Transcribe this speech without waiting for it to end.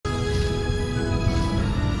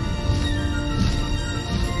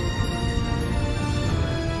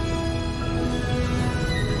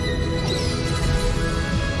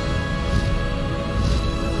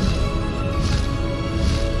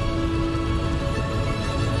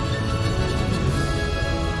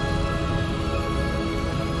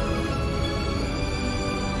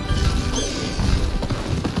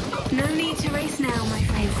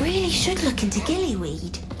really should look into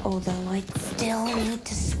gillyweed, although I'd still need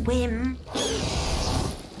to swim.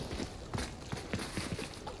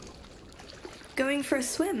 Going for a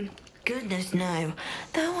swim? Goodness no,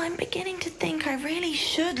 though I'm beginning to think I really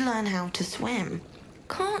should learn how to swim.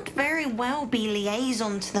 Can't very well be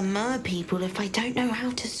liaison to the mer people if I don't know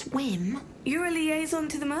how to swim. You're a liaison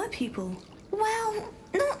to the mer people? Well,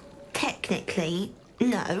 not technically,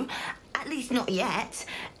 no. At least not yet.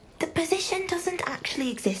 The position doesn't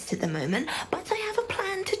actually exist at the moment, but I have a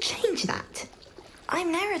plan to change that.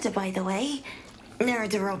 I'm Nerida, by the way.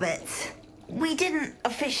 Nerida Roberts. We didn't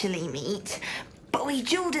officially meet, but we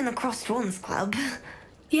duelled in the Crossed Swans Club.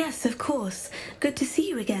 Yes, of course. Good to see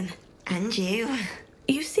you again. And you.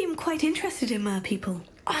 You seem quite interested in mer people.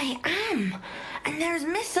 I am. And they're as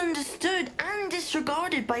misunderstood and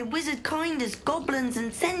disregarded by wizard kind as goblins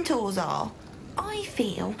and centaurs are. I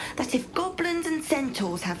feel that if goblins and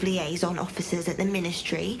centaurs have liaison officers at the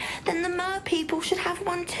ministry, then the mer people should have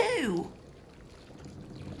one too.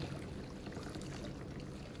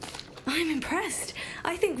 I'm impressed.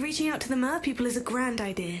 I think reaching out to the mer people is a grand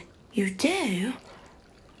idea. You do?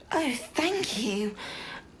 Oh, thank you.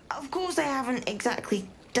 Of course I haven't exactly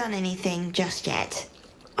done anything just yet.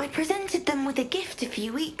 I presented them with a gift a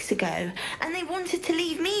few weeks ago, and they wanted to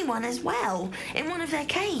leave me one as well, in one of their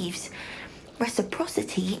caves.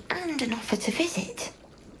 Reciprocity and an offer to visit.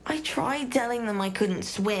 I tried telling them I couldn't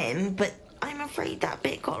swim, but I'm afraid that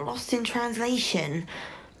bit got lost in translation.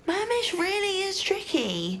 Mermish really is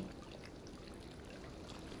tricky.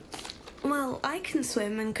 Well, I can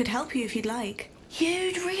swim and could help you if you'd like.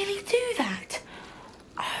 You'd really do that?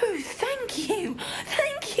 Oh, thank you!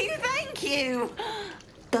 Thank you, thank you!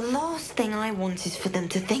 The last thing I want is for them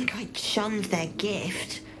to think I shunned their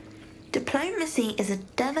gift. Diplomacy is a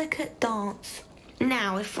delicate dance.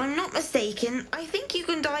 Now, if I'm not mistaken, I think you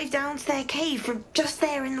can dive down to their cave from just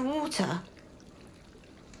there in the water.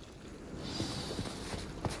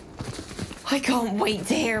 I can't wait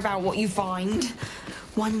to hear about what you find.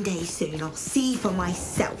 One day soon I'll see for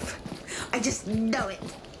myself. I just know it.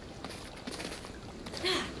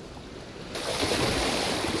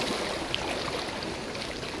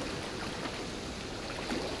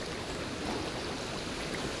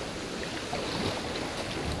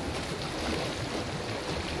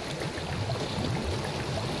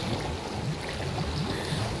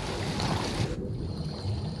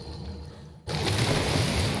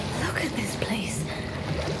 Look at this place.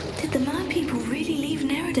 Did the mer people really leave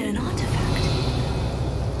Nerida an artifact?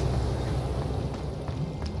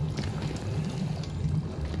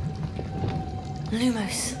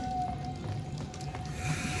 Lumos.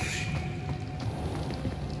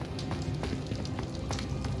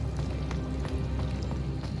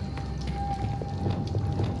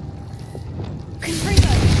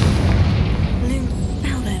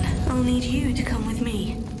 Now then, I'll need you to come with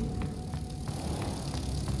me.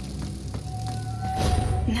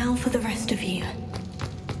 Now for the rest of you.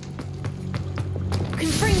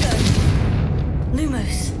 Confringo!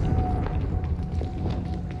 Lumos.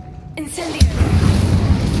 Incendio!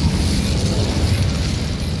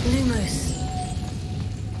 Lumos.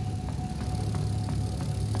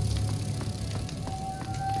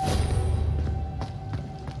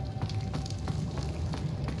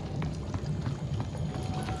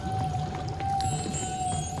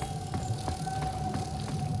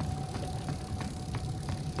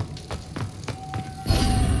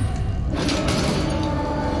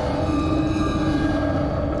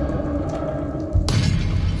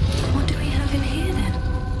 What do we have in here then?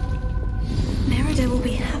 Nerida will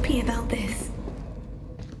be happy about this.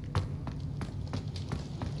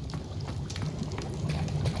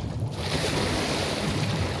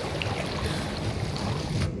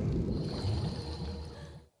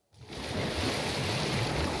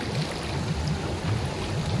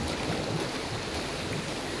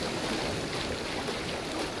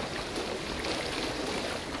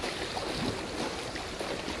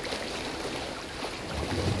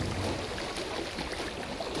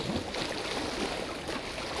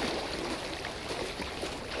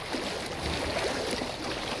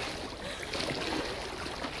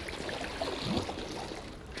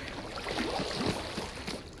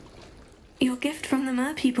 Your gift from the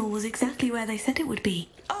mer people was exactly where they said it would be.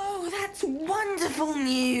 Oh, that's wonderful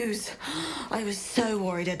news. I was so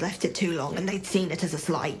worried I'd left it too long and they'd seen it as a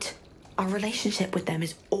slight. Our relationship with them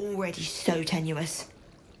is already so tenuous.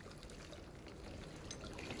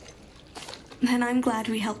 Then I'm glad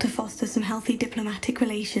we helped to foster some healthy diplomatic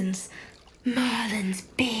relations. Merlin's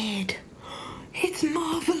beard. It's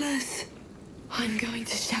marvelous. I'm going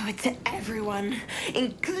to show it to everyone,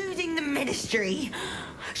 including the ministry.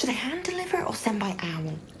 Should I hand deliver it or send by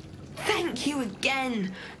owl? Thank you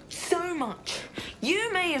again. So much.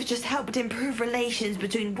 You may have just helped improve relations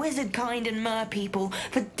between wizard kind and mer people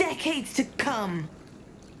for decades to come.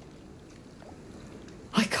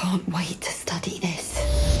 I can't wait to study this.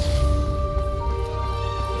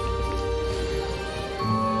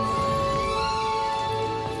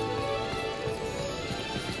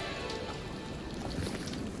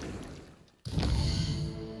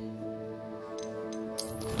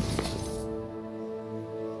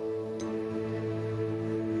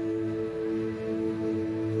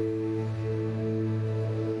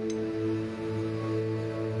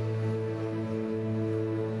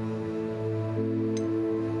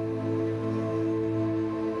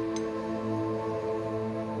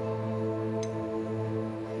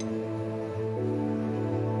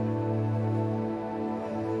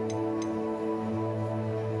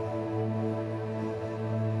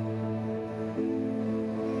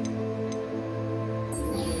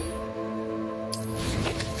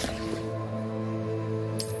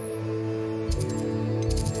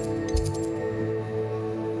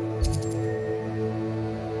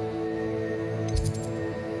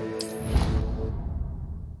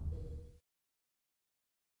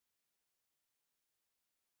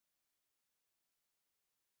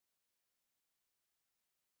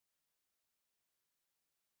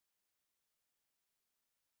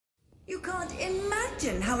 You can't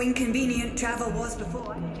imagine how inconvenient travel was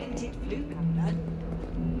before I invented flu blood.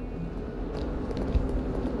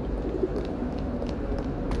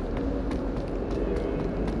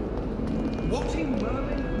 What in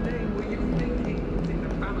Merlin's name were you thinking, putting the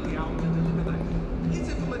family out to deliver that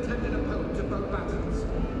pitiful attendant a poem to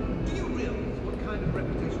Bombardium? Do you realize what kind of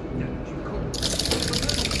reputational damage you caused?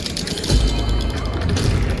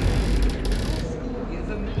 Your school years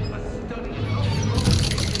are meant for studying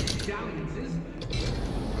dalliances.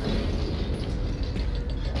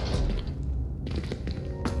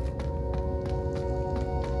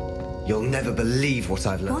 You'll never believe what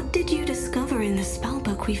I've learned. What did you discover in the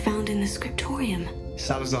spellbook we found in the scriptorium?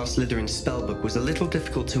 Salazar Slytherin's spellbook was a little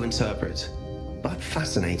difficult to interpret, but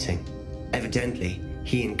fascinating. Evidently,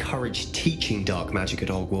 he encouraged teaching dark magic at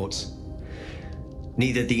Hogwarts.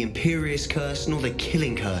 Neither the Imperious Curse nor the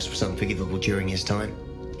Killing Curse was unforgivable during his time.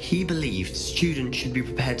 He believed students should be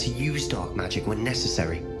prepared to use dark magic when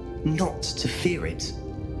necessary, not to fear it.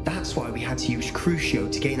 That's why we had to use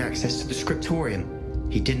Crucio to gain access to the scriptorium.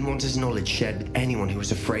 He didn't want his knowledge shared with anyone who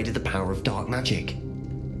was afraid of the power of dark magic.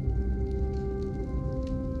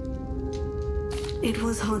 It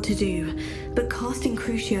was hard to do, but casting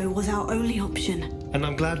Crucio was our only option. And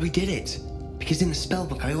I'm glad we did it, because in the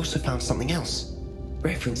spellbook I also found something else.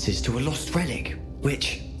 References to a lost relic,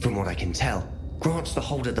 which, from what I can tell, grants the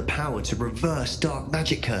holder the power to reverse dark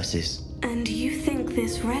magic curses. And you think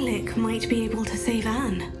this relic might be able to save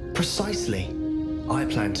Anne? Precisely. I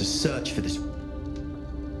plan to search for this.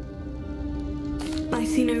 I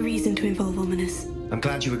see no reason to involve Ominous. I'm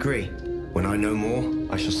glad you agree. When I know more,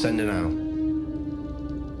 I shall send it out.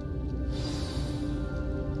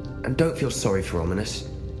 And don't feel sorry for Ominous.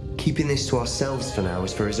 Keeping this to ourselves for now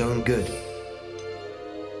is for his own good.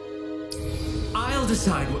 I'll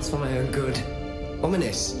decide what's for my own good.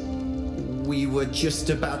 Ominous, we were just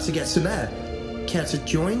about to get some air. Care to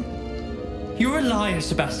join? You're a liar,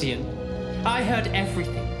 Sebastian. I heard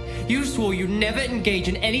everything. You swore you'd never engage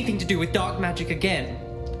in anything to do with dark magic again.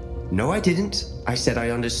 No, I didn't. I said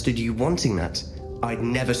I understood you wanting that. I'd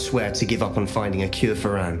never swear to give up on finding a cure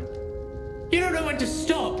for Anne. You don't know when to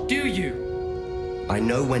stop, do you? I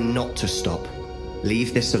know when not to stop.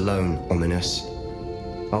 Leave this alone, Ominous.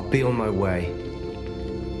 I'll be on my way.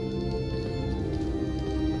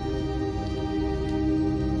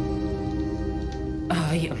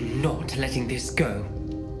 I am not letting this go.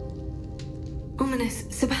 Ominous,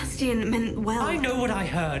 Sebastian meant well. I know what I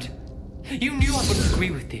heard. You knew I wouldn't agree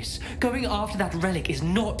with this. Going after that relic is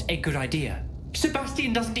not a good idea.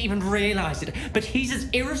 Sebastian doesn't even realize it, but he's as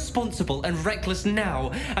irresponsible and reckless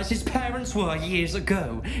now as his parents were years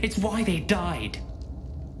ago. It's why they died.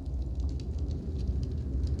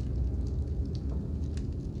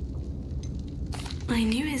 I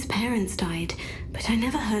knew his parents died, but I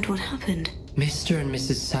never heard what happened. Mr. and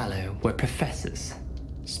Mrs. Sallow were professors.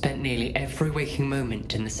 Spent nearly every waking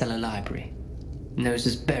moment in the cellar library.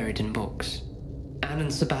 Noses buried in books. Anne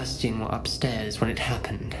and Sebastian were upstairs when it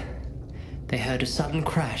happened. They heard a sudden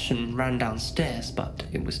crash and ran downstairs, but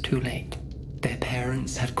it was too late. Their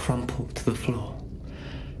parents had crumpled to the floor.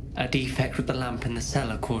 A defect with the lamp in the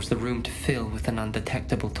cellar caused the room to fill with an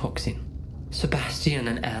undetectable toxin. Sebastian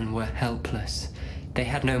and Anne were helpless. They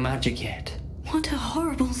had no magic yet. What a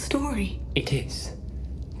horrible story. It is.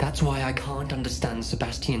 That's why I can't understand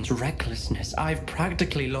Sebastian's recklessness. I've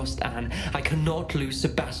practically lost Anne. I cannot lose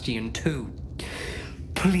Sebastian too.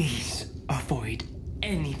 Please avoid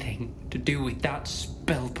anything to do with that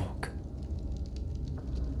spellbook.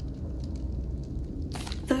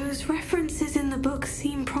 Those references in the book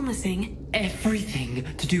seem promising. Everything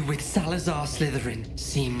to do with Salazar Slytherin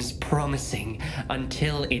seems promising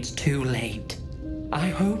until it's too late. I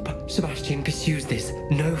hope Sebastian pursues this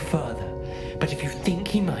no further, but if you think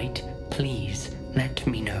he might, please let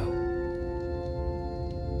me know.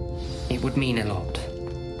 It would mean a lot.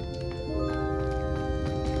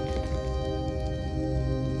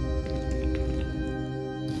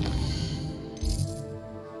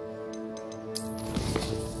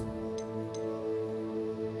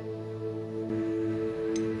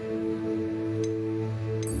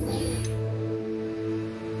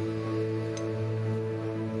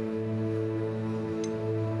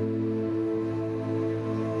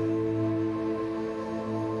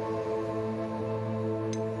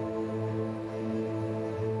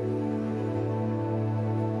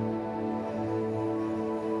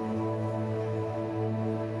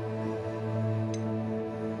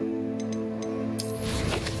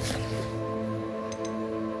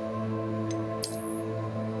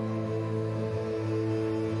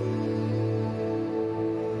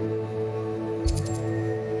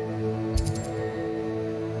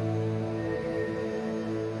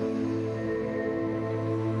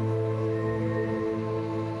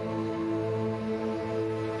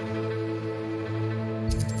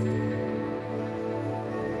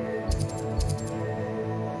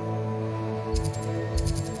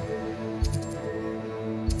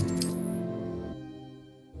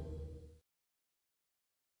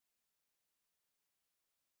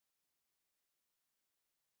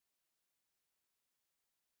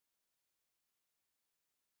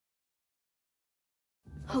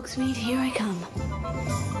 Hogsmeade, here I come.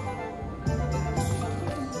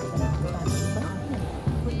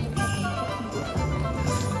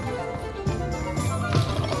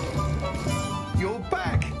 You're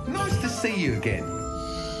back! Nice to see you again.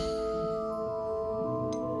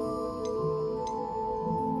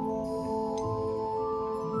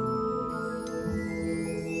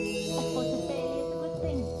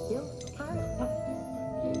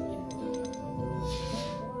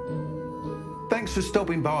 Thanks for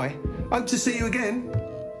stopping by. Hope to see you again.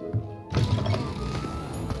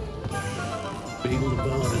 Being on the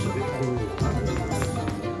guard is a bit cruel.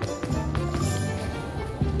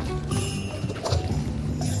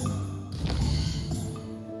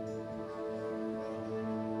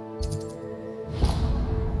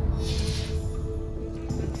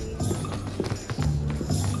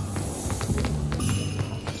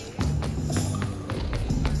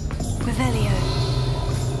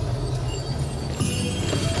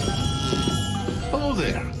 Hello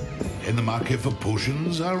there. In the market for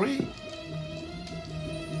potions, are we?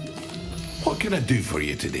 What can I do for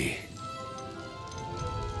you today?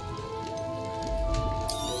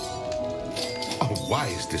 A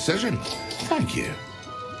wise decision. Thank you.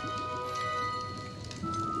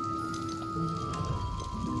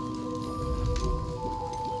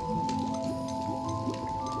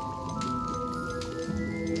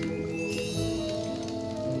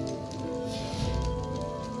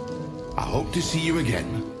 I hope to see you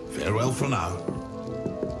again. Farewell for now.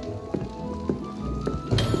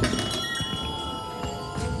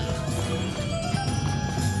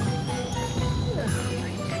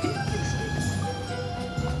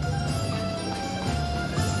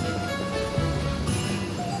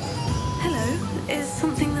 Hello, is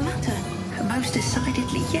something the matter? Most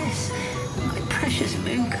decidedly, yes. My precious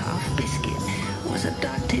mooncalf biscuit was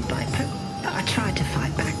abducted by I tried to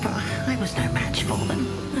fight back, but I was no match for them.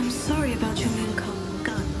 I'm sorry about your mooncalf.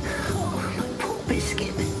 God, oh, my poor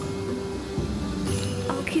biscuit.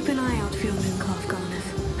 I'll keep an eye out for your mooncalf, Garnet.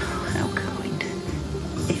 Oh, how kind.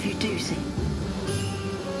 If you do see...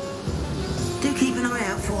 Do keep an eye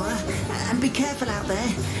out for her, and be careful out there.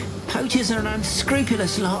 Poachers are an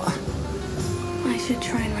unscrupulous lot. I should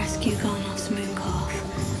try and rescue Garnot's mooncalf.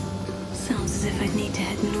 Sounds as if I'd need to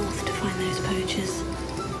head north to find those poachers.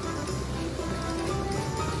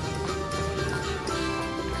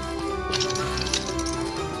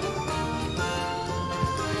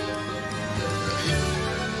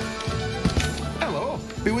 Hello.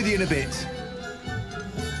 Be with you in a bit.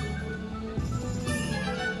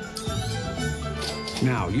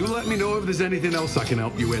 Now, you let me know if there's anything else I can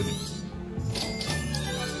help you with.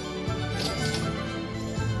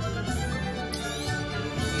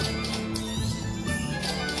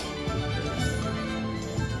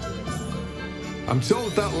 I'm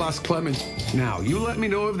told that last Clement. Now, you let me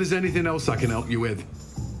know if there's anything else I can help you with.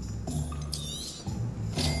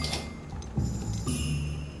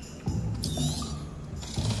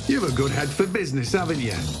 You've a good head for business, haven't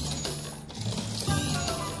you?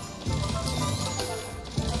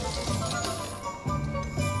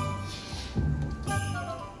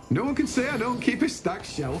 No one can say I don't keep a stacked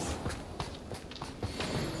shelf.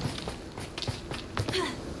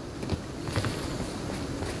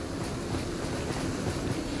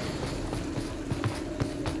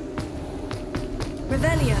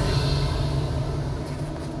 Revelio.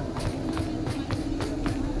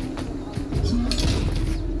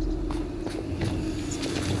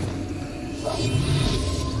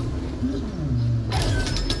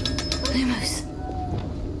 Lumos.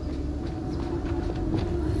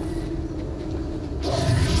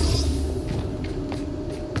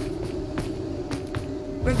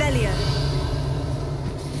 Revelio.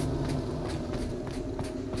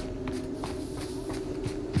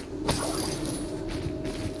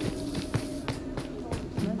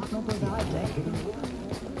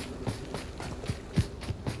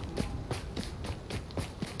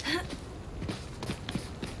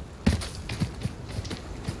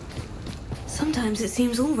 Sometimes it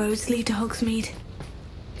seems all roads lead to Hogsmeade.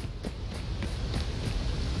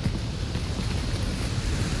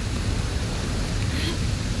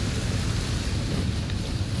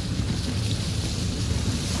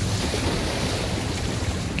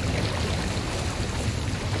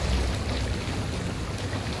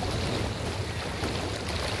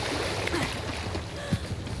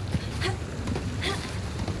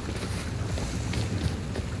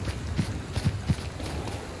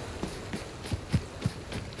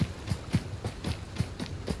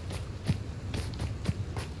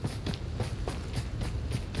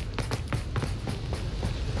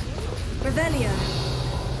 Revelio.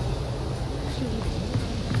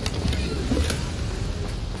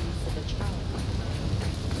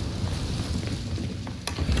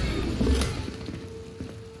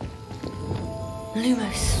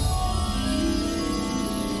 Lumos.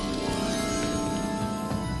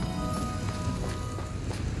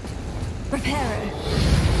 Reparo.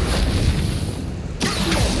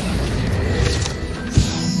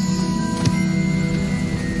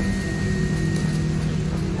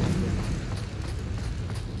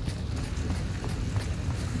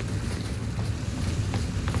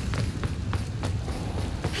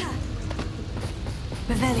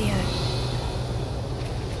 Revelio.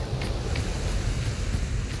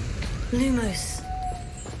 Lumos.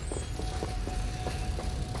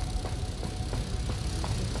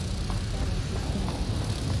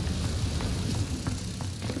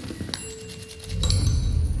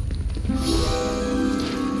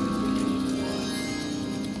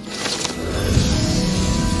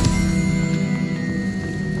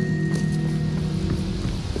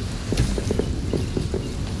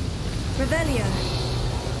 Revelio.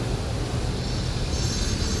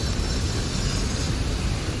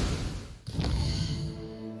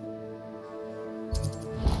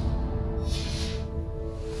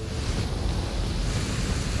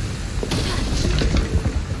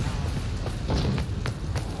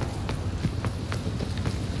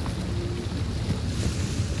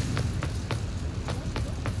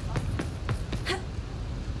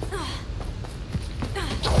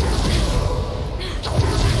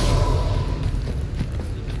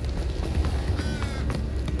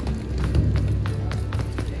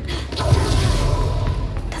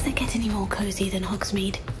 Does it get any more cozy than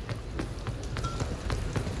Hogsmeade?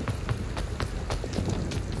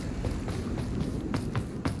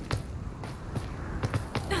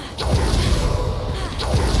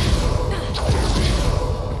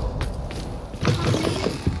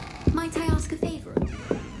 Might I ask a favour?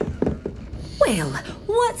 Well,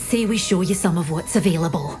 what say we show you some of what's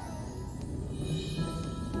available?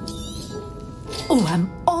 Oh,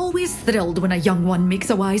 I'm always thrilled when a young one makes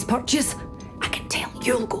a wise purchase. I can tell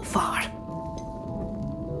you'll go far.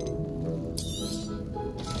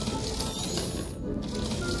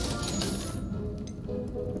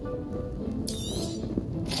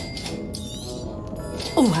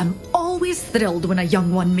 Oh, I'm always thrilled when a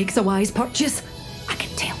young one makes a wise purchase. I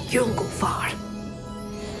can tell you'll go far.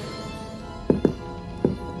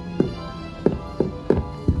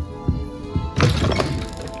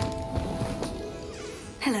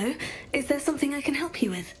 Hello, is there something I can help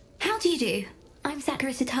you with? How do you do? I'm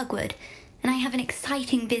Zacharyssa Tugwood, and I have an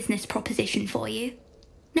exciting business proposition for you.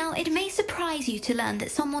 Now, it may surprise you to learn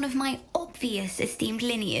that someone of my obvious esteemed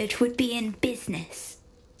lineage would be in business.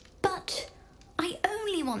 But I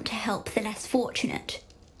only want to help the less fortunate.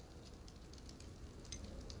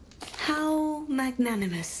 How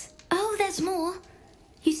magnanimous. Oh, there's more.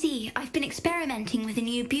 You see, I've been experimenting with a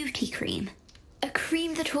new beauty cream. A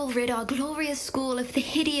cream that will rid our glorious school of the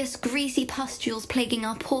hideous, greasy pustules plaguing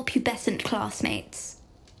our poor pubescent classmates.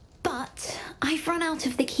 But I've run out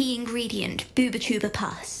of the key ingredient, Booba-tuber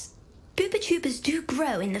pus. Booba-tubers do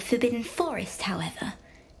grow in the Forbidden Forest, however.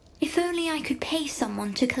 If only I could pay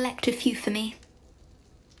someone to collect a few for me.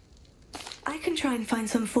 I can try and find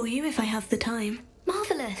some for you if I have the time.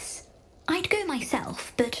 Marvellous. I'd go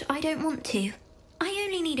myself, but I don't want to. I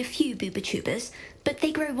only need a few Booba-tubers, but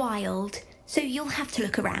they grow wild, so you'll have to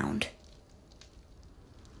look around.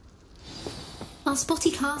 Our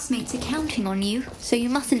spotty classmates are counting on you, so you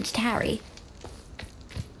mustn't tarry.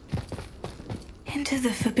 Into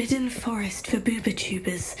the Forbidden Forest for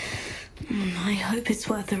Booba-tubers. I hope it's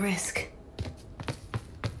worth the risk.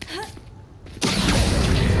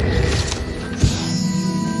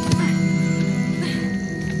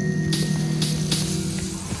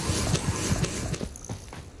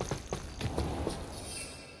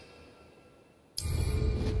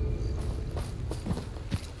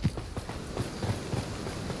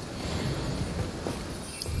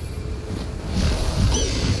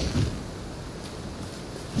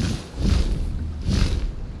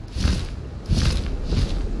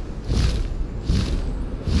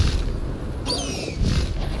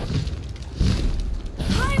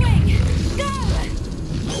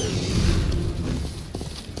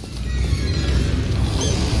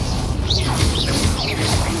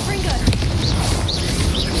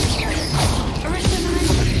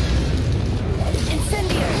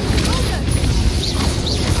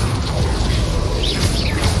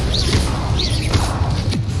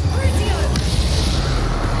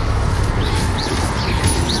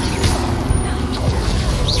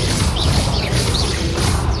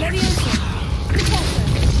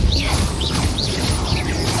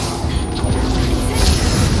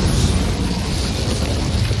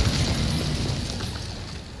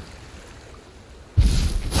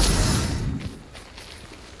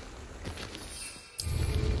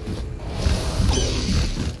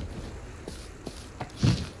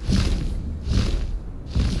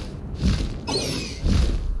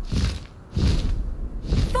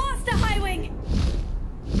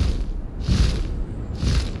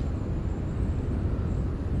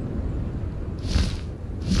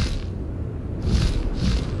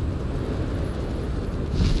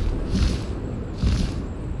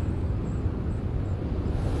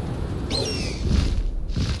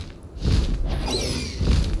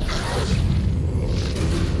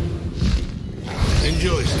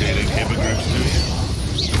 Enjoy stealing hippogriffs, do you?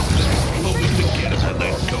 Probably forget about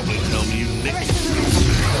that goblin helmet you nicked.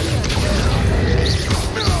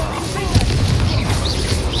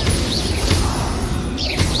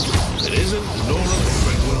 It isn't Nora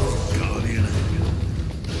Fredwell's guardian angel.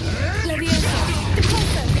 Leviosa!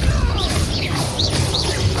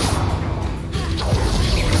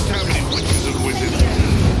 How many witches and wizards?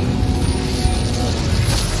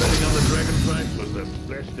 Betting on the dragonflight was the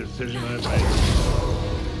best decision I've made.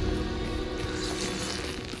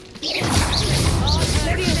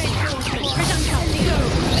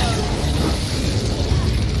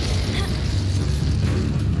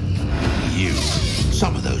 You.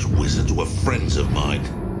 Some of those wizards were friends of mine.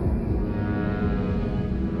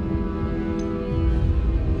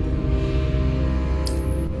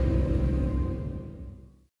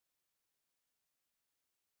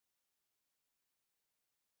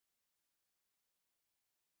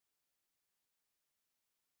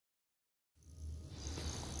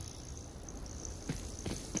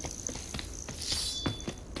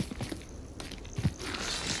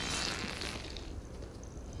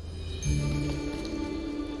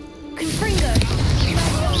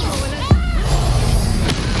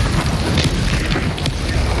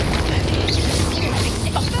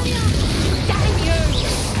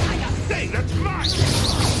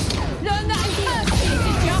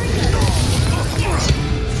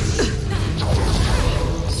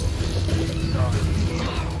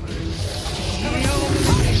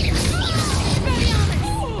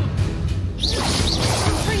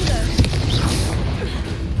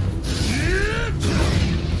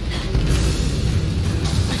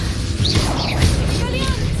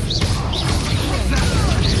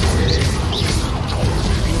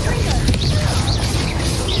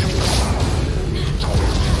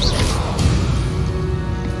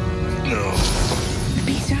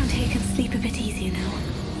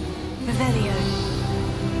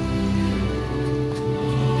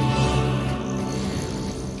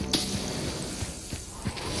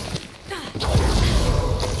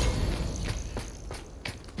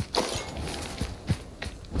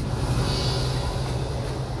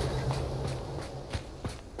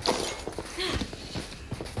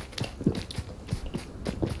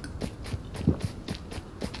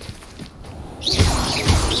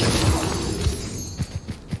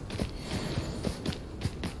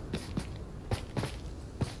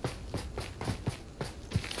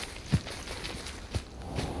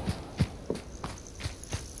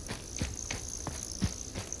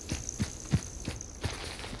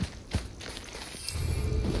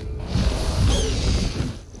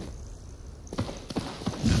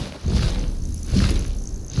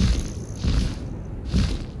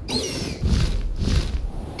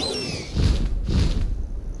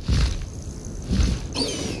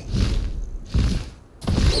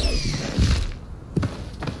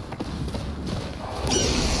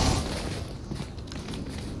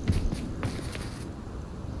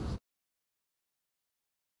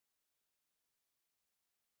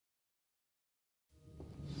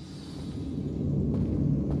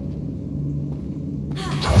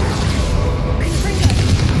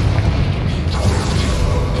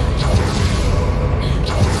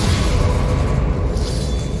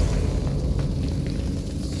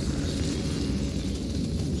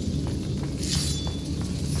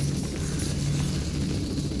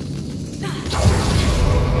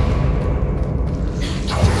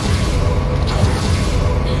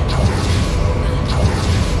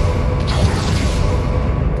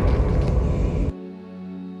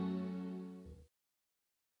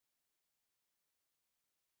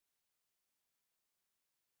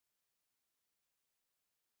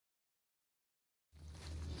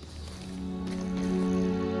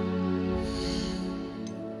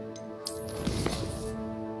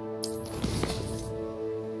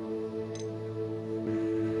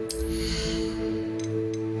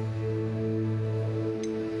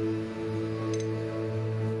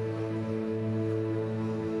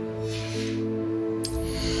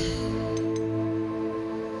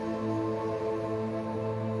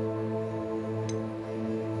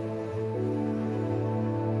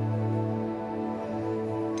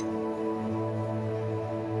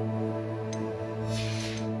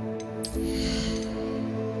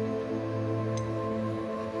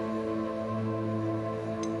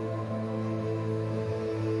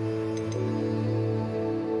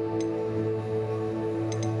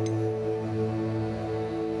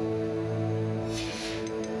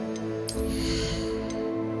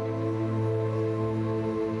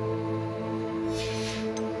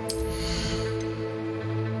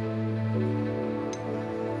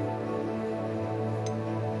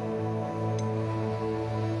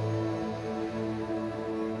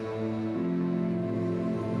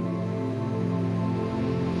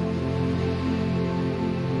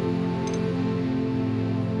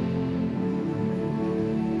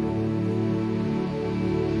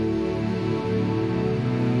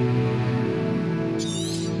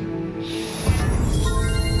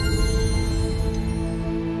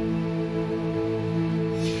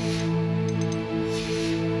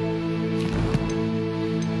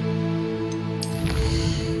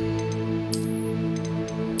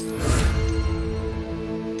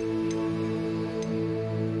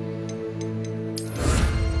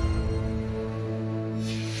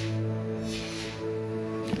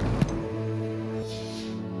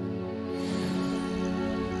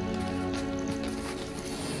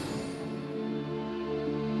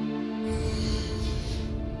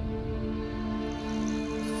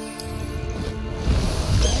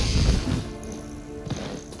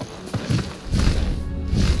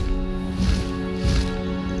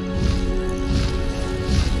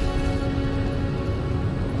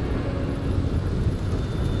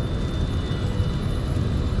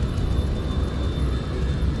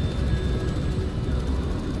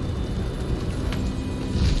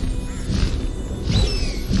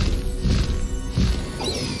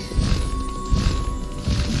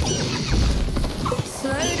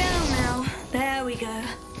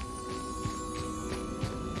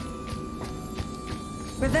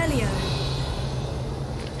 Revelio.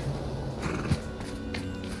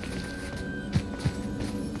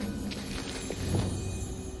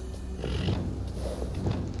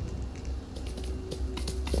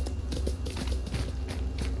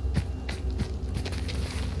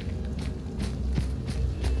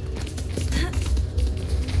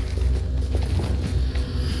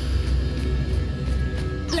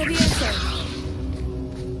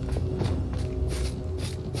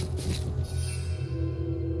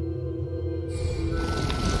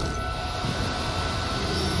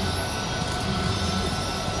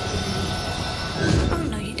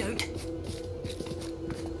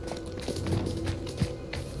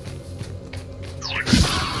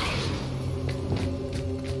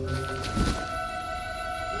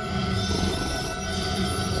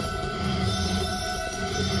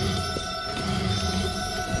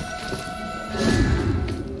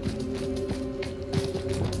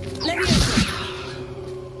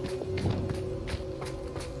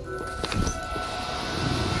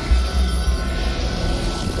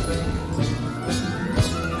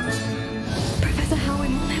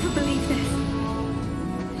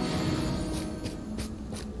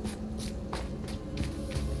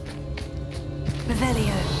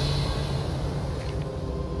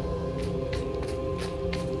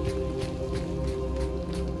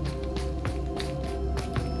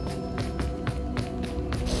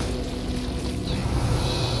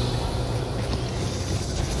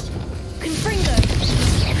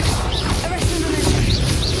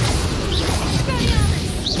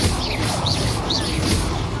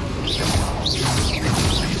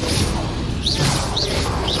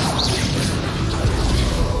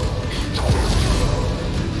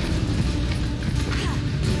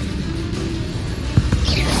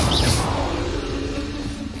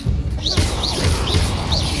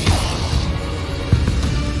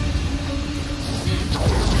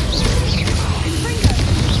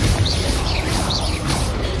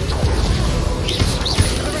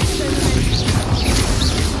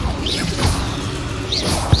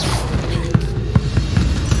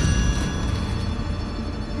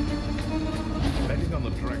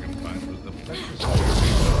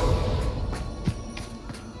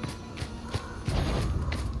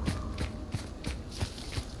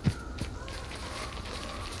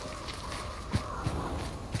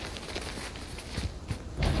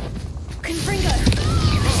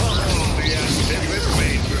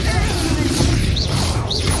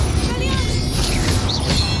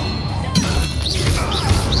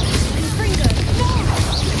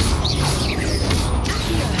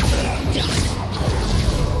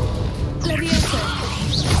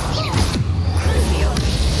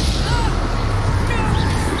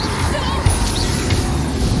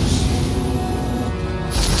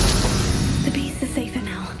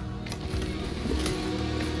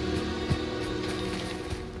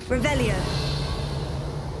 Revelio.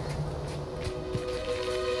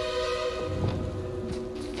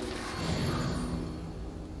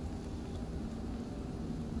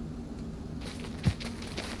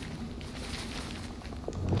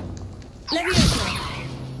 Leviosa.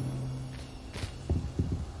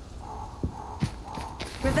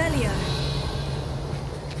 Revelio.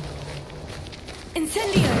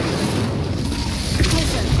 Incendio.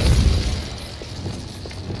 Closer.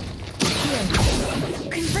 Here.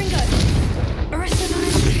 Confringo. Arresto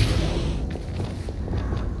Valenti.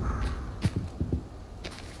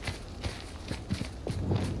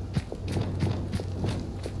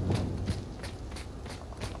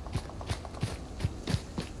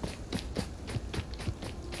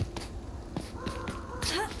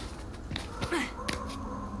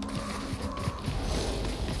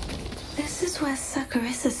 This is where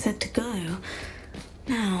Saccharissa said to go.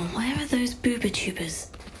 Now, where are those booba tubers?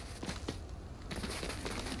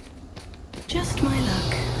 Just my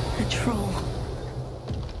luck. A troll.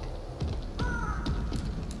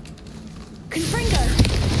 Confringo!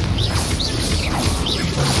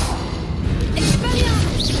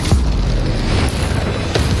 Expelliarmus!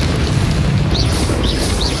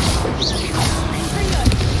 Confringo! Accio!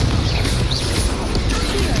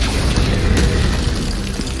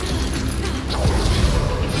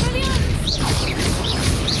 Expelliarmus!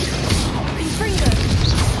 Confringo!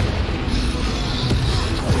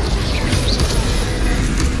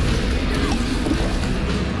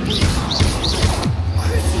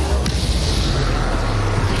 Crucio!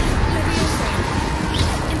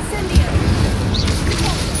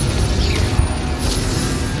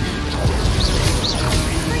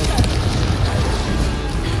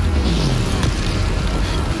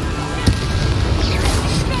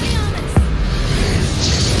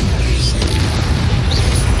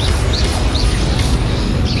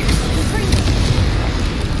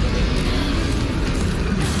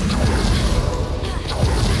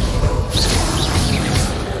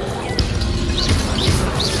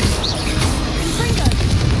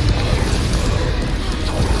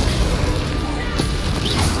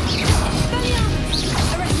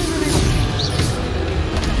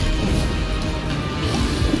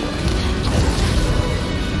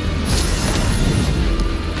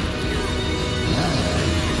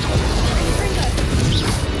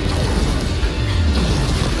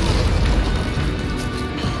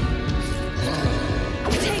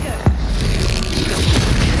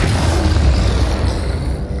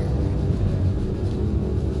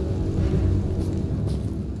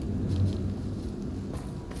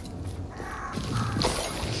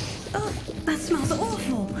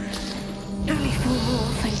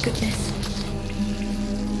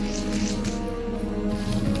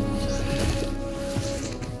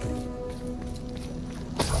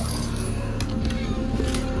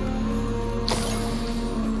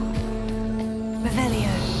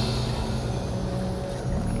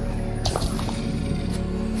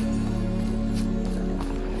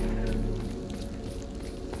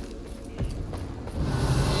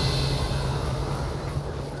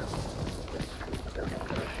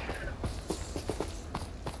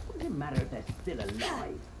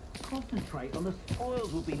 concentrate on the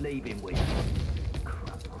spoils we'll be leaving with.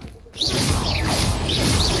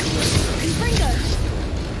 Confringo!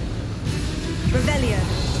 Revelio!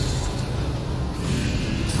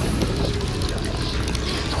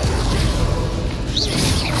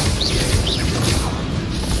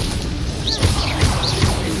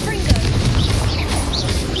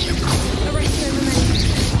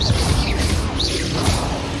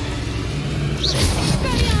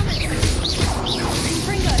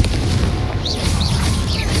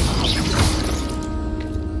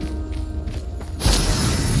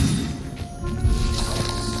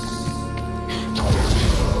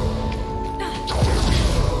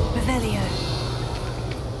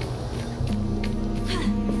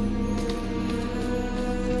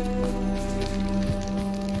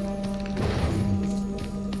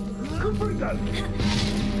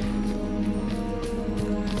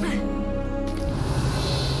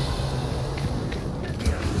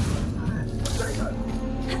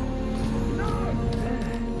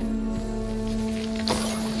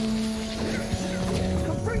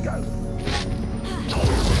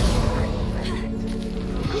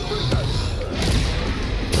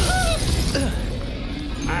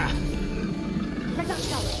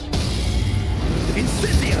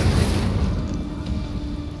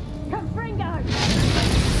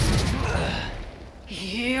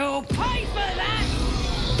 You'll pay for that!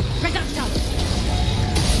 Reducto!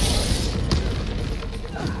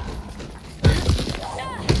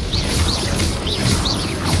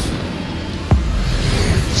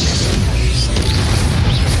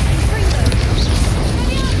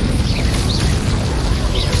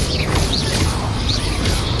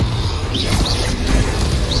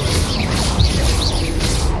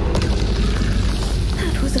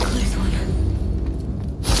 That was a close one.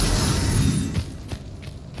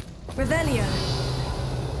 Revelio!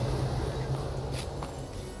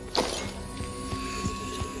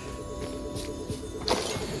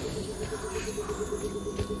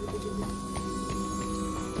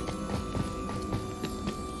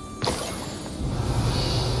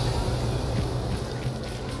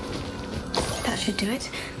 That should do it.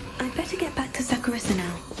 I'd better get back to Sakurasa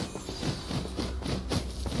now.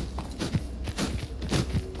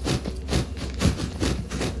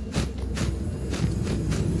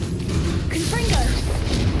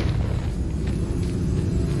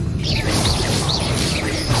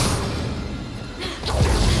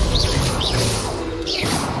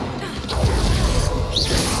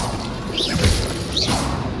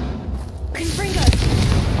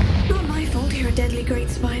 Not my fault you're a deadly great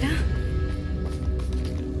spider.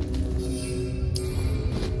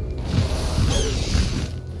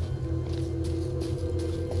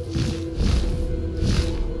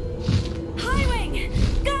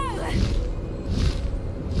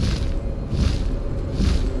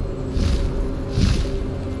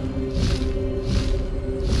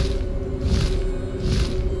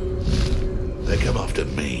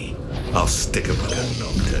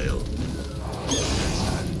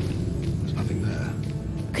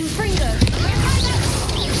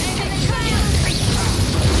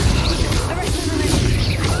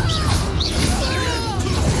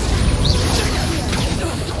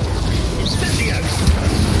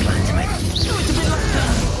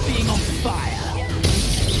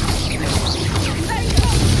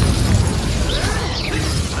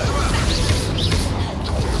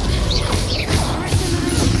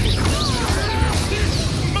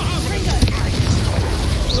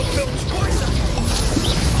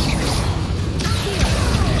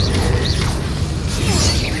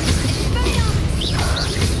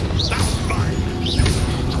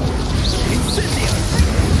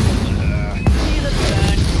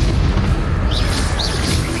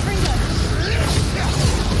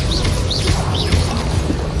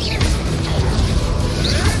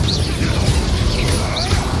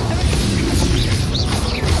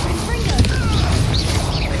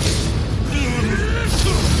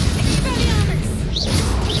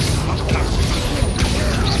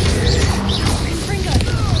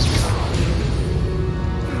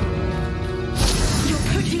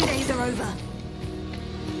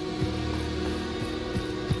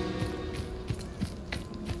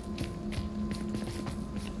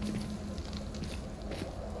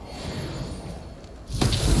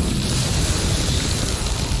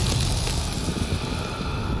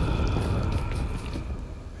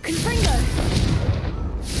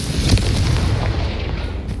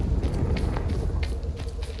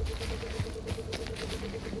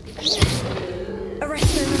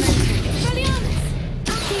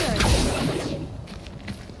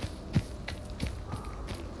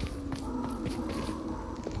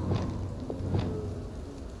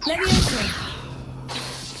 Leviosa!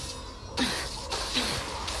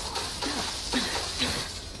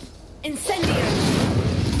 Incendio!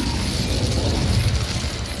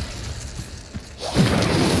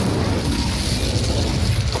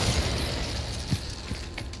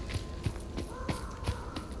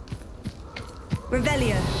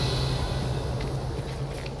 Revelio!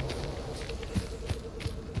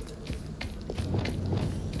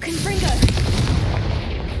 Confringo!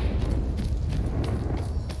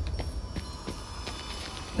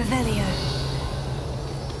 Revelio!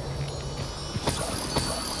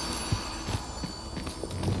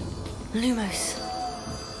 Lumos!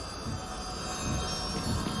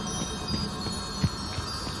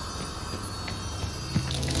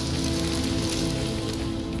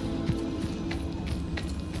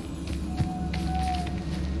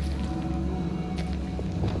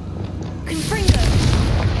 Confringo!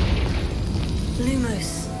 Lumos!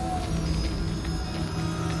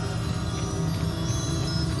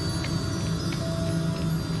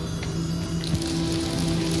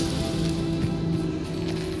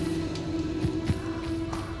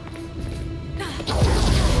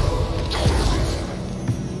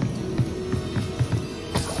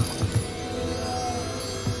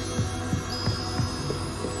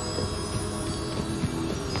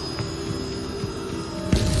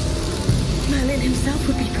 Merlin himself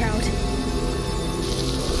would be proud.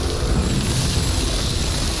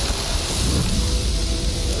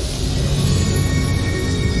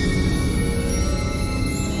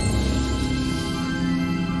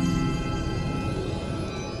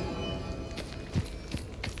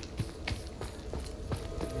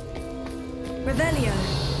 Revelio.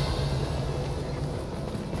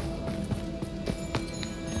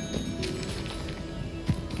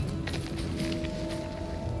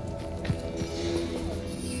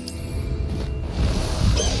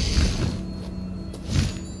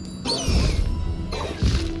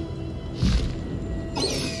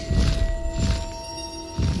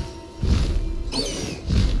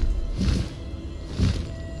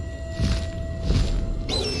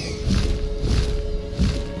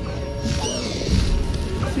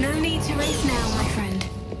 No need to race now, my friend.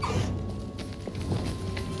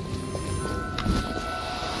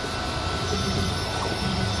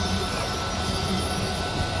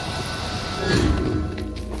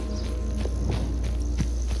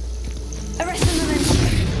 Arrest the momentum.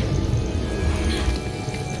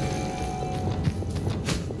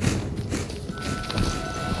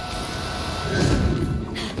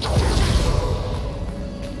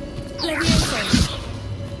 Leviosa.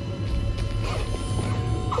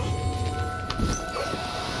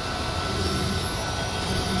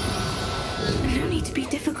 No need to be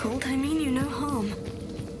difficult, I mean you no harm.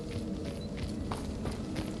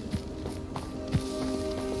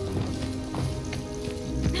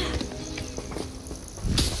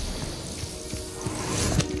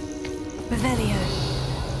 Revelio.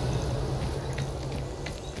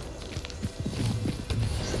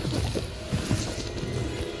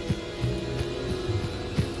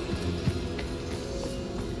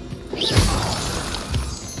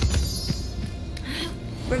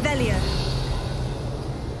 Revelio.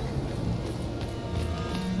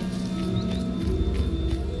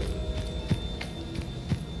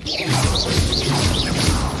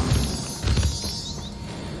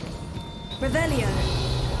 Revelio.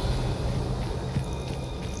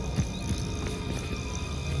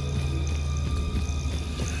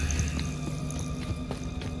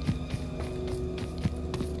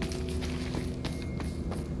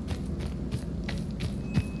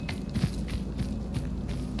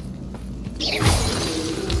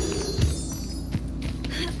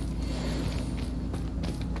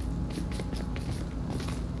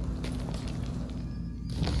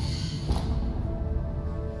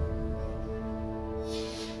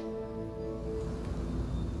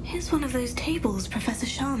 Here's one of those tables Professor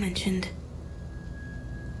Shah mentioned.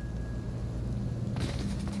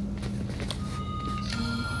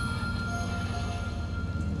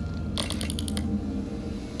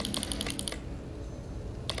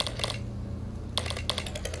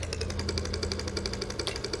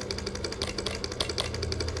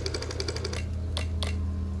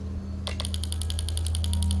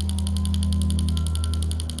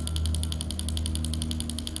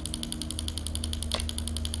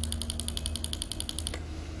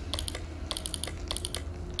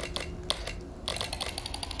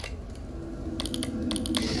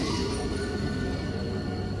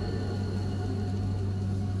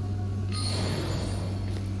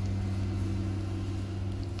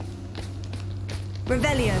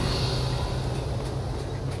 Revelio.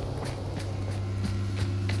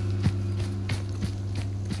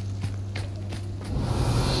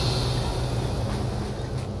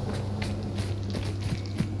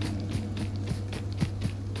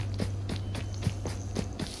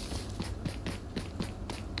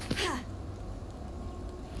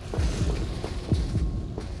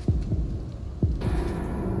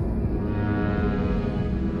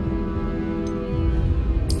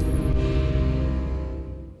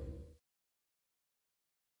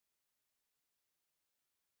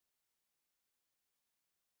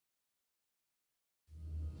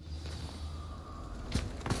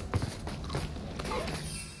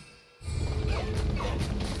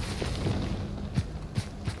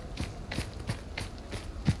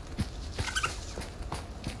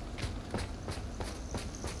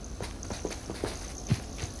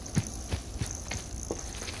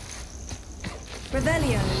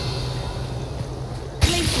 Revelio.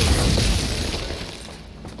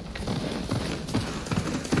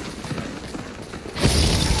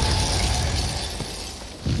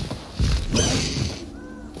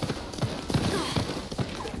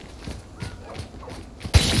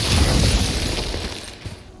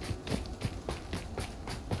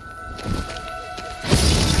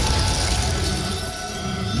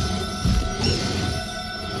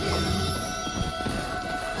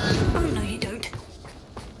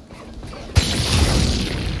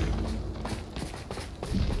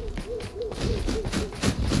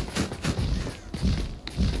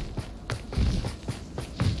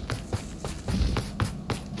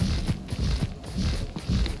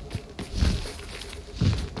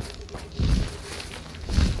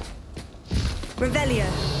 Revelio.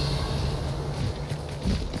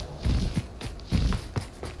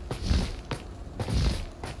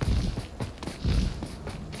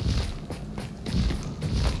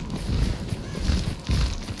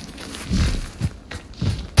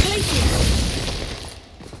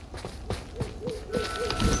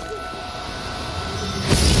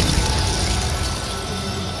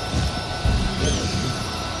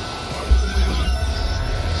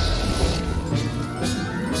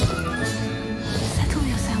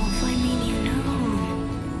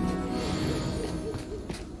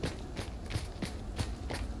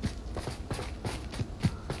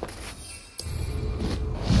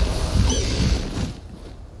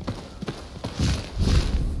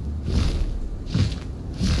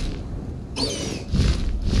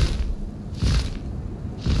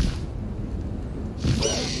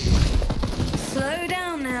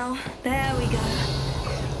 There we go.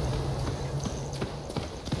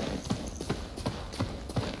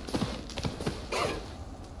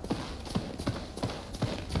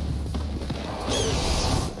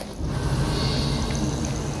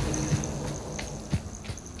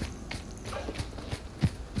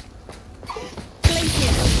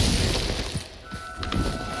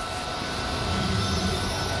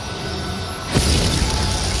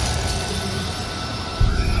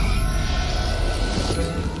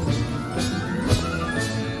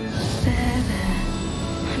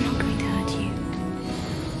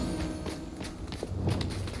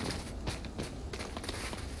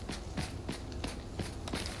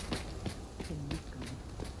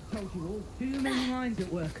 Too many minds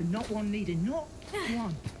at work and not one needed, not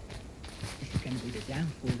one. This is going to be the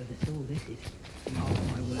downfall of us all, this is. Oh,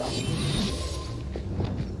 my word.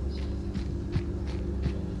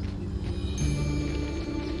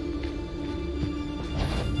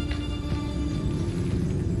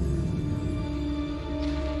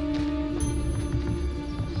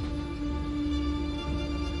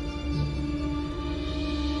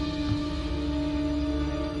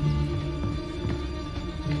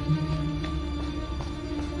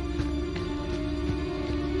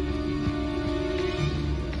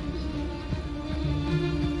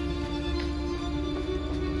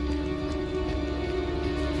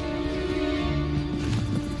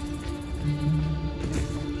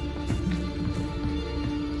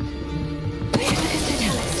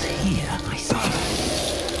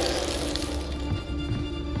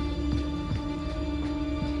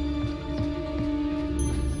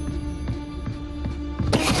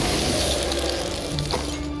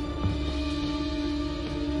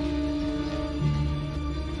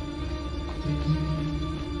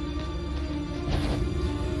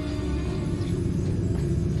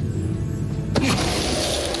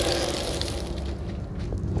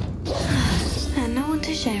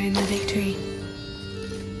 Sharing my victory.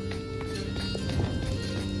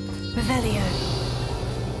 Revelio.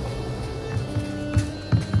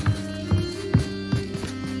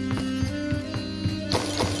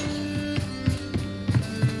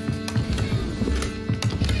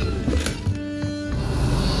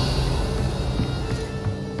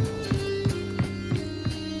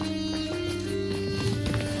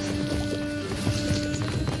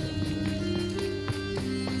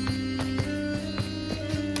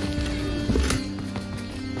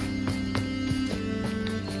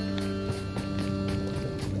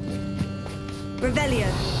 Revelio.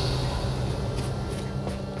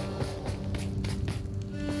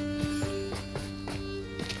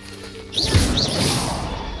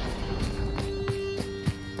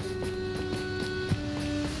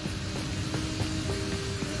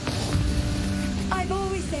 I've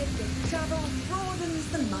always said that travel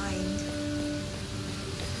broadens the mind.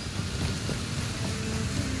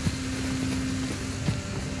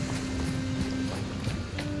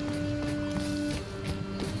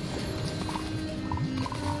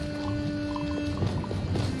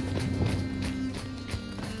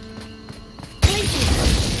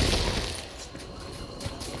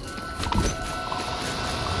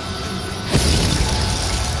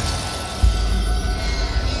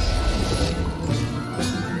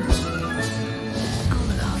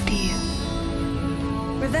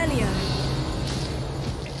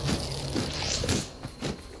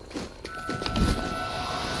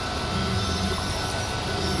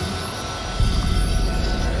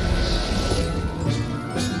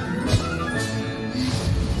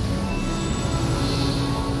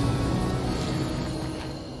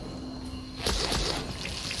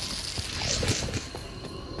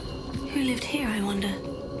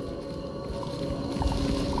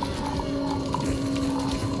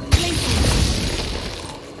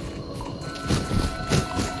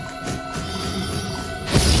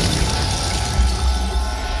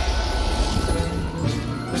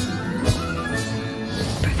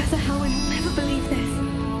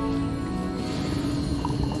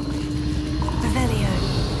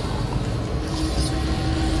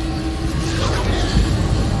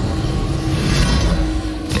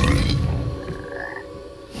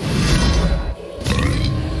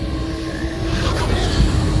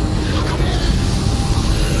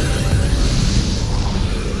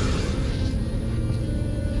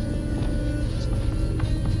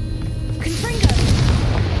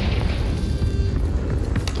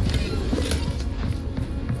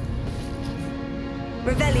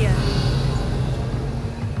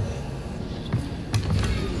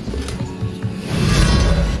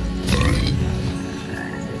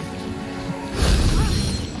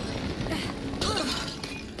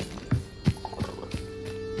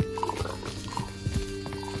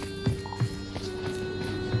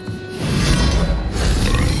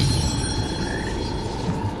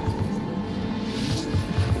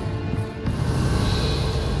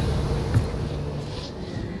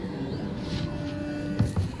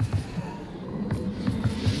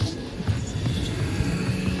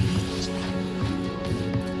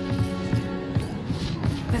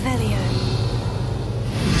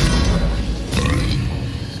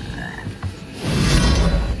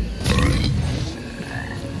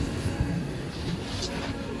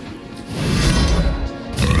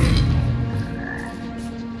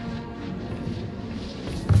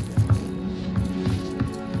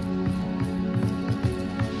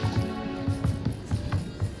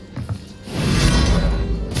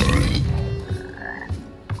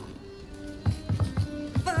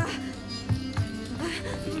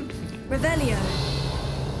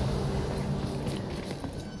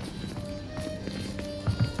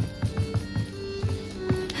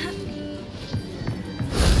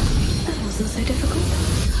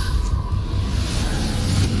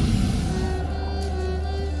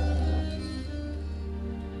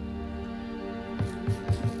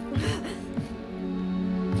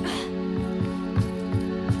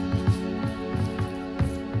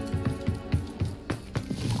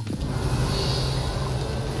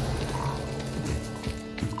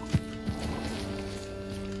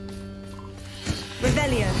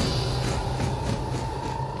 Revelio.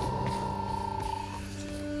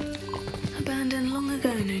 Abandoned long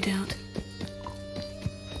ago, no doubt.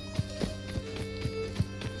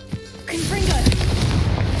 Confringo.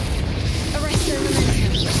 Arresto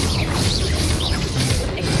momentum.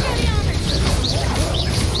 Expelliarmus.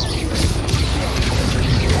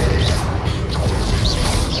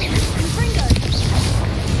 Confringo.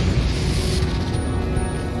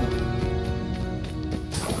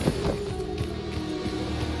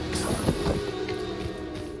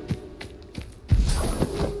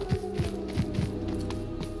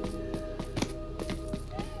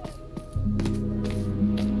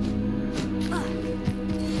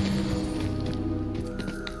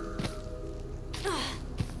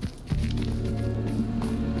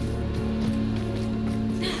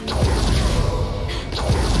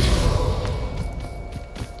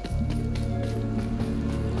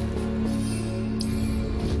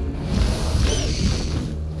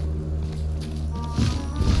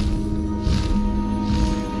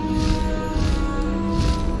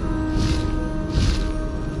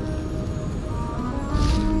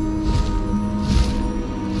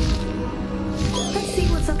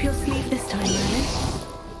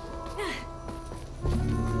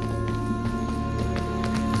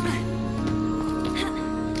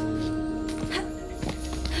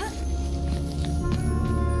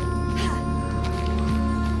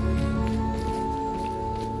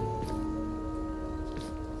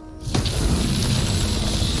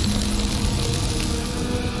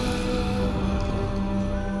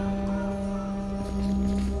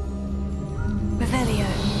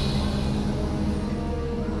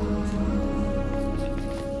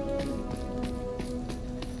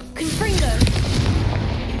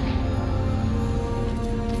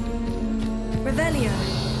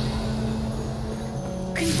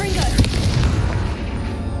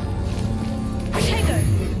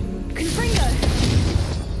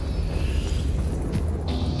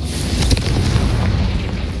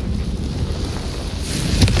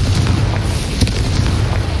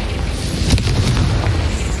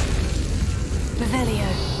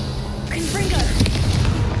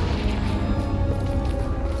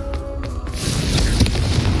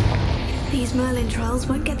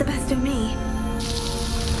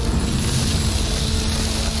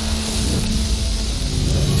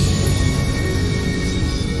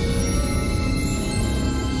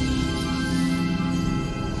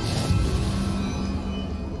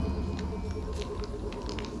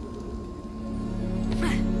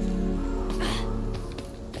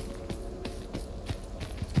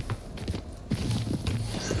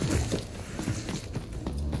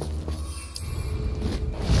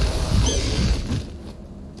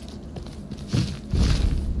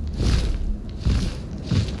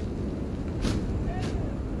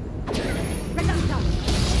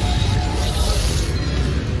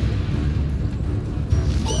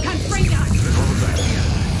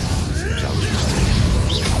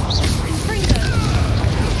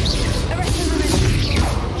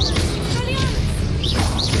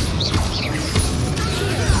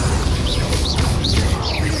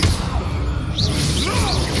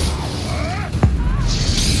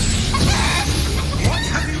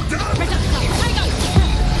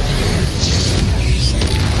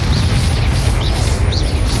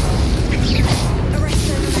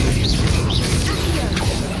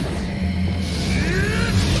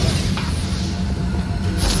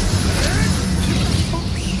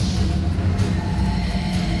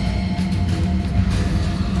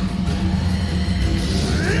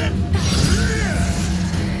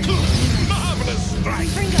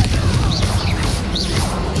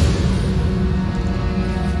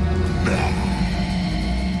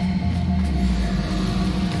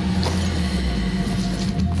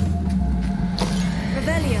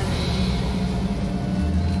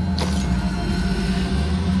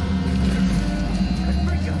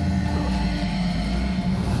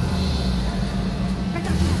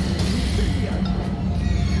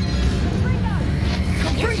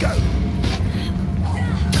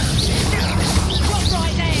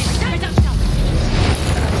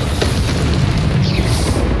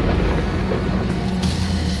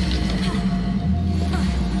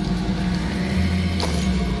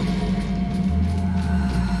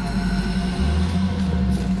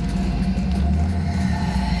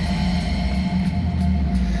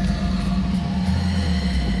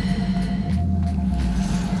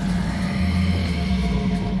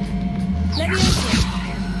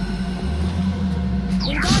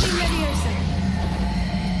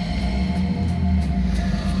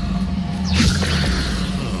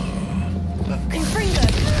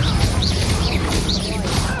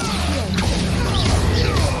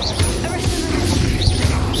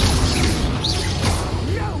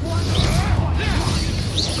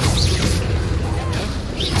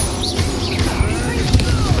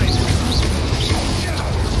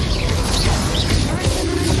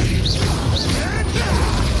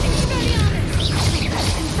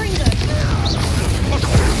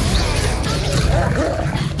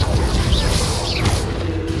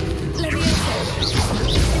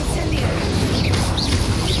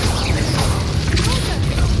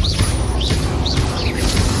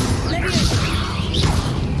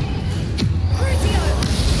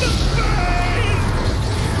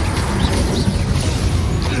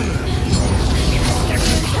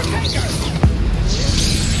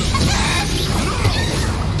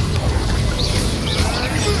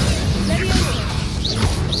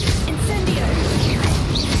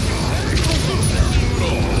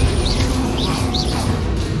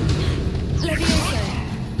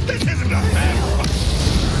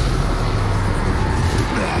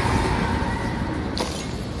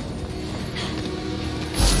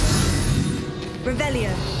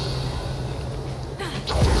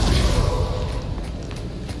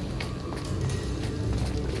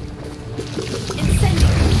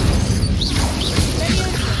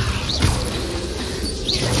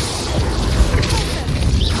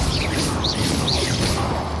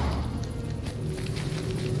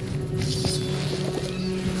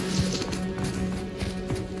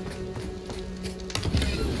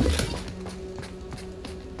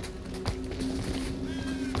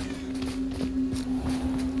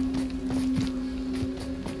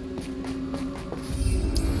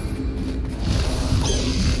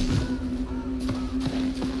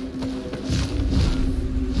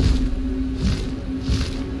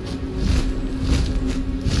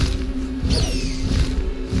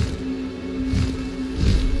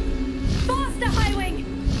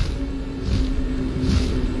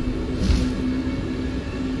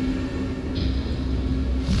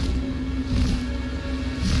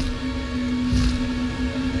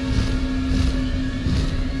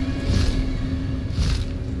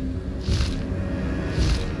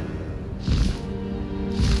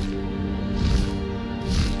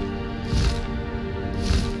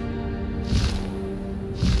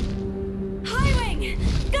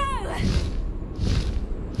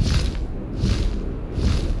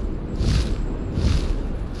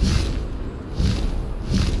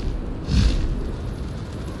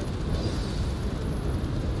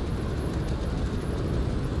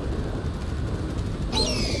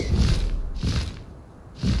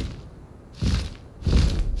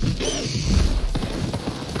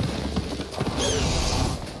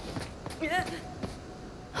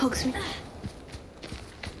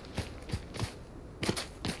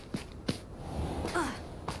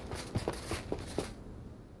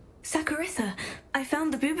 Professor. I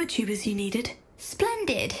found the booba tubers you needed.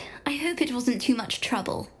 Splendid. I hope it wasn't too much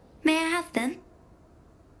trouble. May I have them?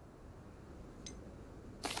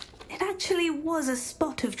 It actually was a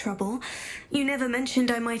spot of trouble. You never mentioned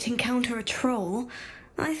I might encounter a troll.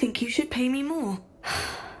 I think you should pay me more.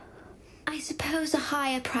 I suppose a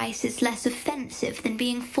higher price is less offensive than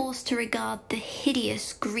being forced to regard the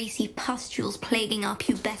hideous, greasy pustules plaguing our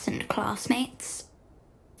pubescent classmates.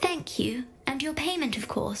 Thank you, and your payment, of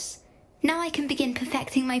course. Now I can begin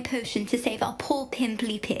perfecting my potion to save our poor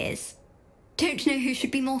pimply peers. Don't know who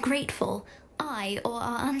should be more grateful, I or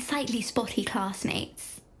our unsightly spotty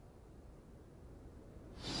classmates.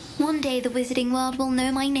 One day the wizarding world will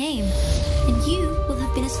know my name, and you will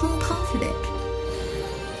have been a small part of it.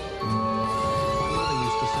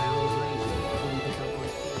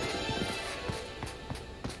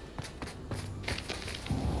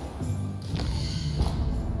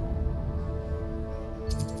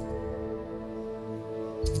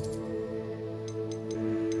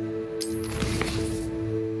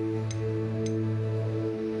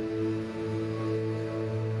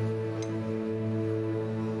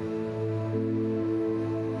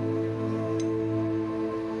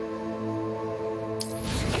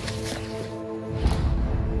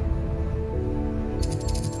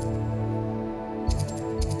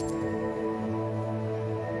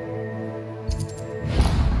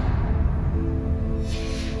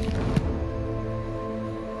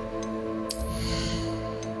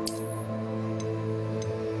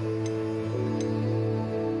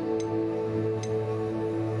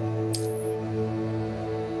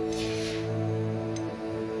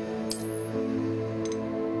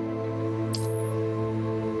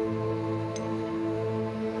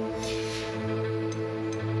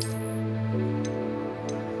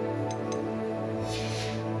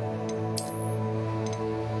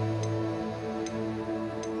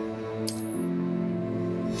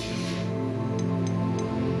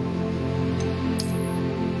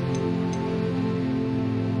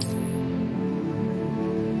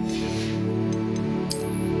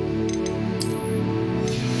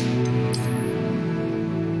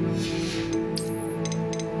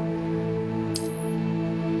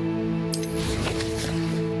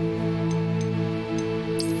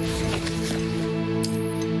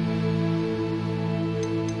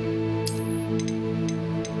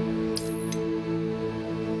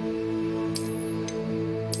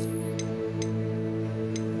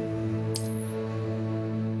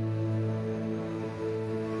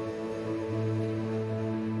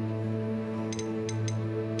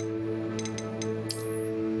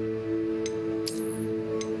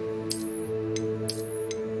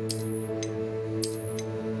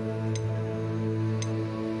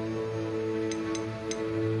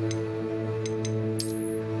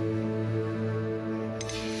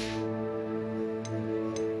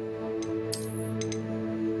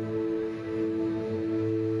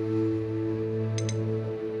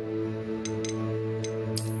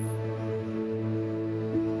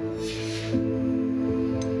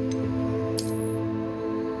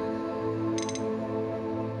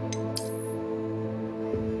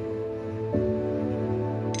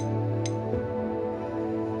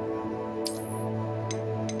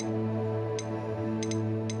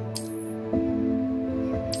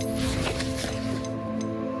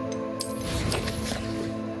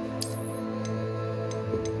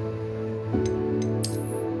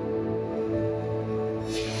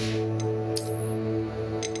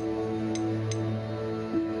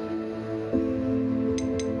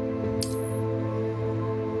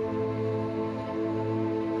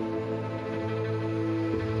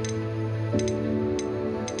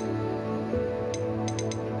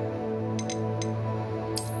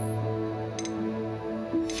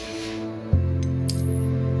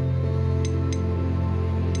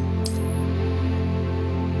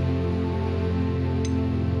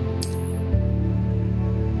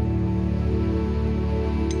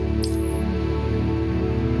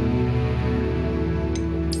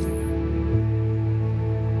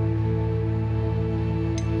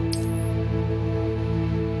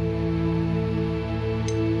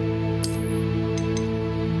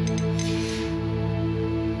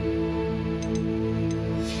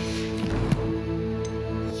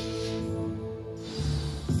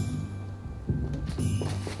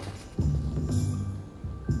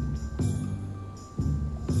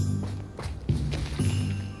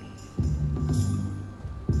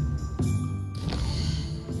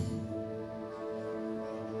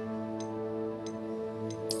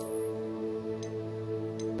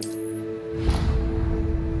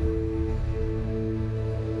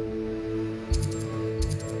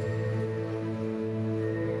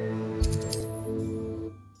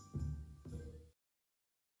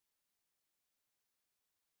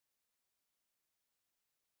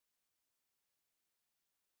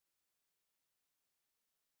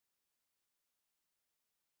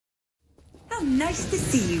 Nice to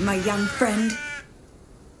see you, my young friend.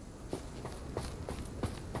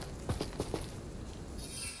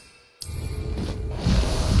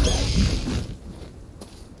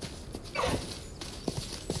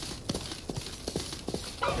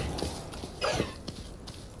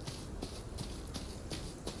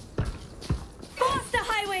 Faster,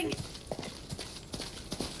 Highwing!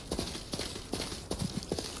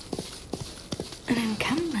 An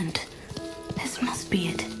encampment. This must be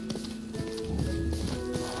it.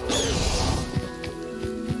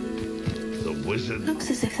 The wizard. Looks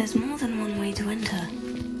as if there's more than one way to enter.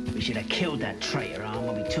 We should have killed that traitor arm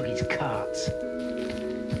when we took his carts.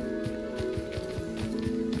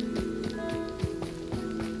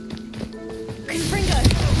 Confringo!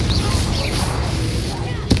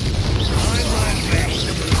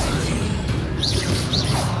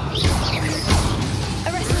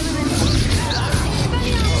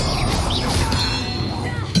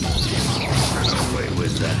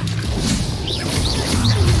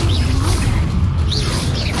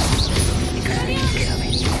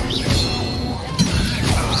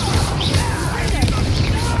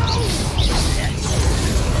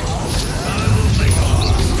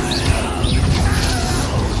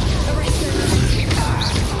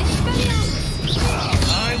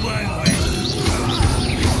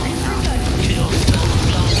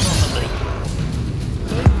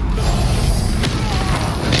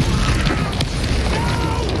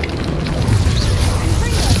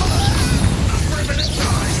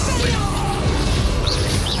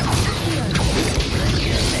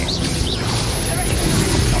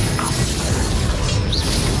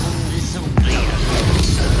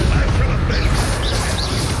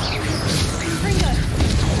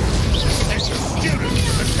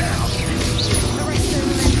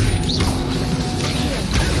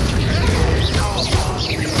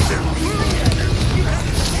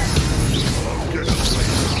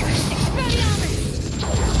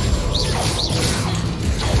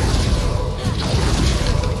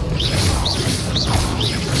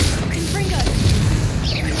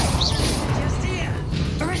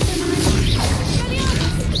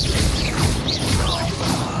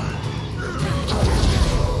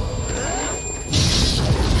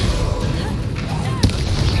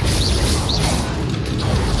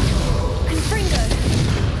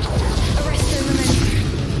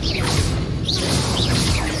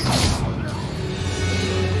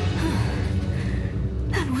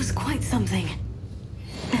 Something.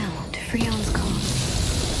 Now to Freon's cause.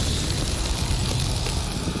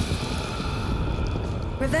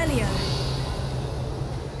 Revelio.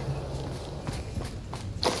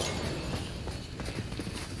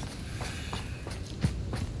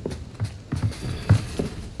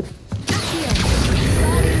 Accio.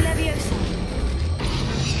 Guardian leviosa.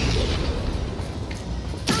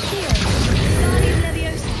 Accio. Guardian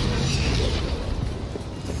leviosa.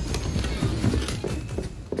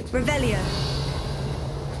 Revelio.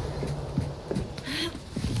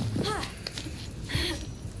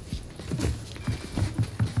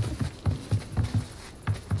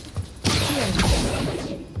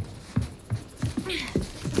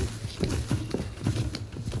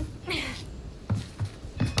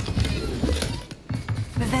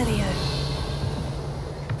 Revelio.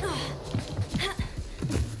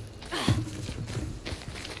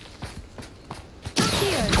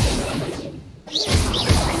 Accio.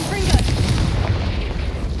 Confringo.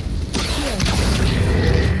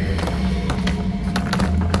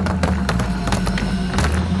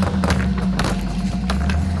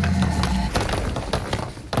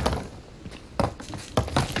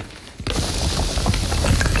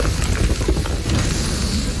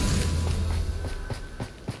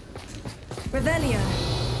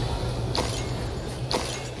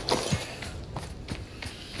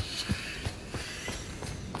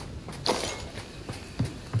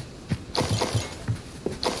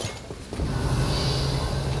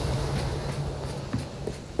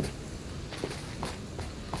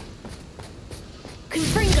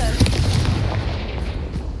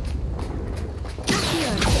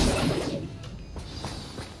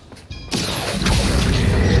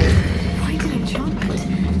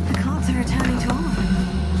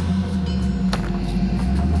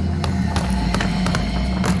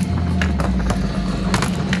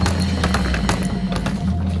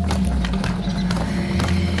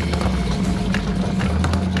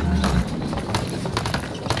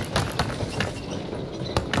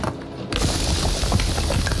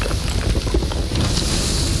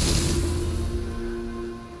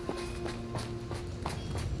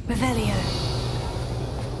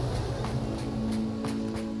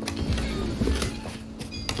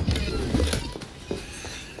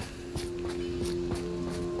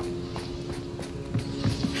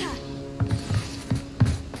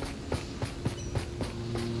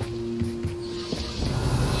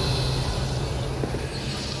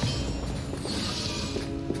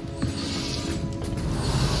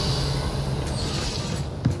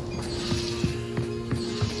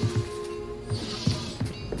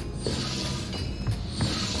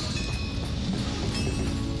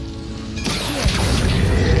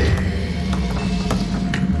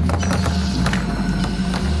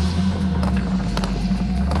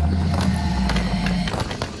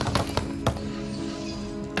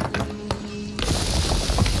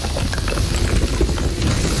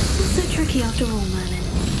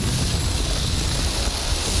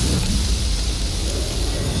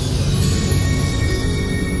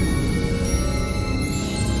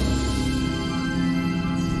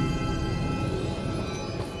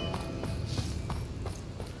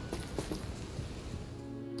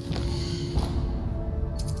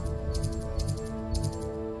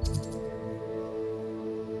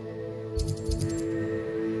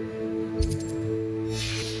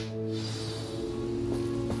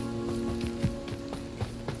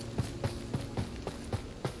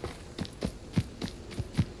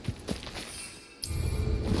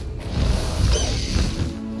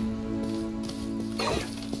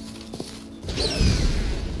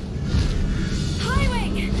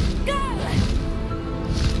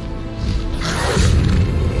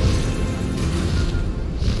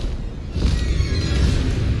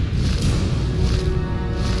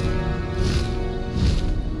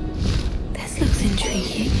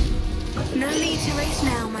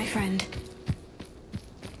 friend.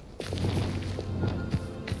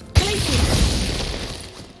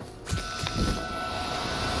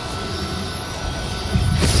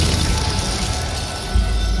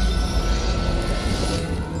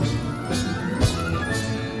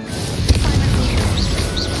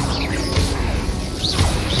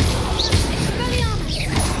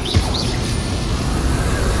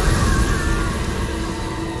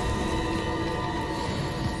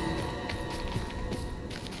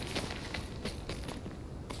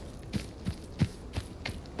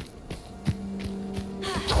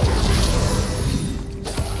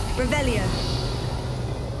 Revelio.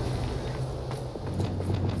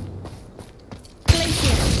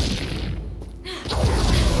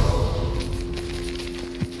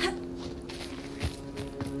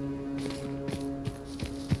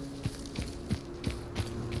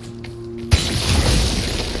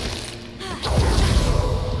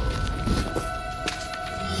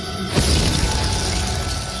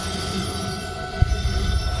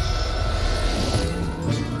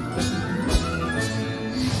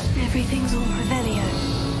 Everything's all Revelio.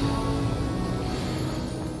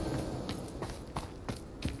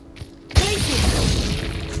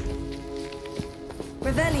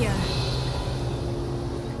 Revelio.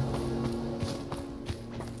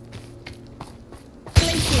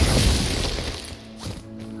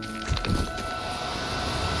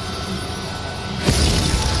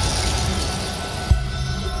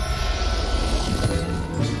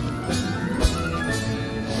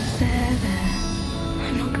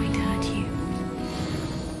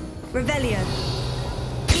 Revelio.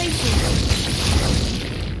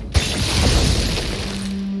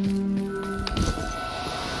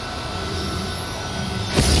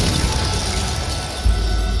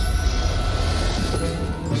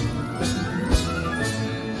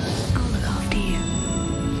 I'll look after you.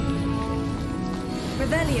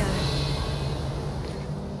 Revelio.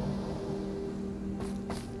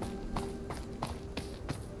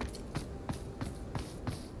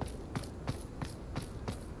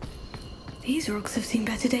 These rocks have seen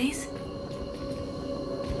better days.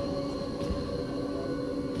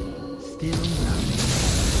 Still nothing.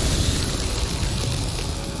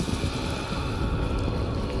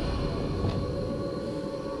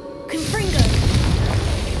 Confringo.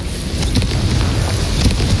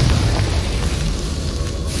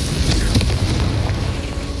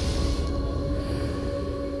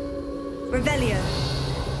 Revelio.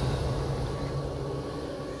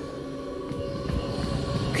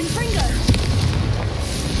 Confringo.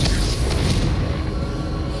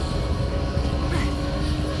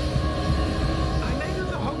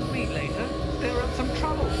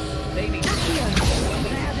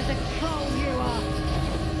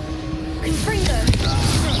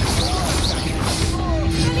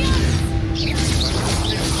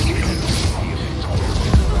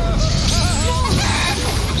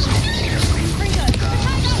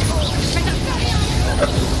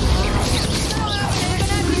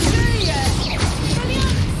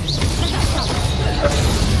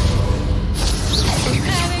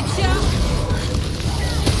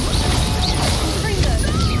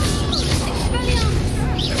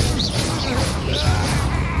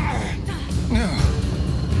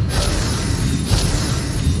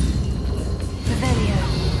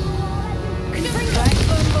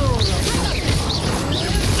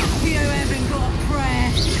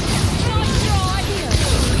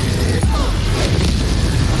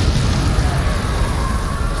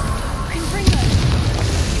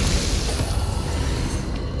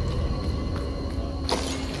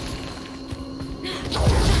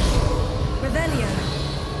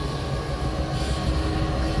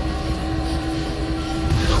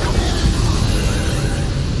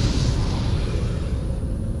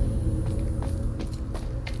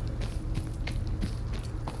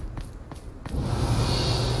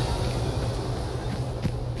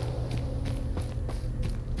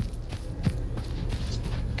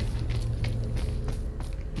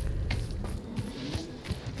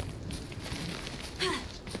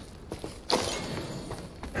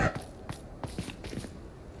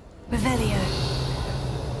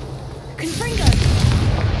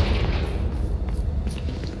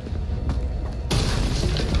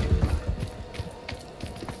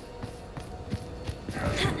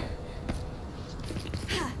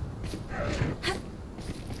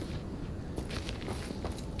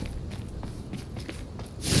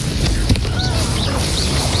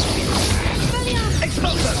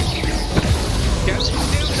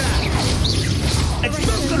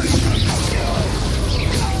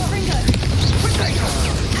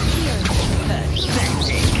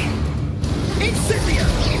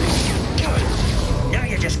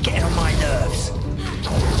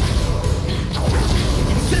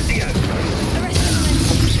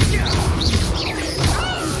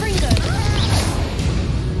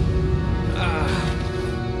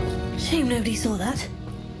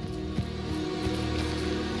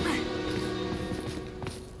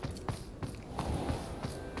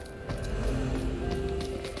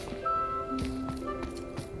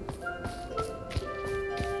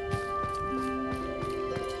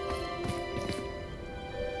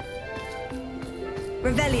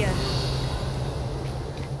 Revelio.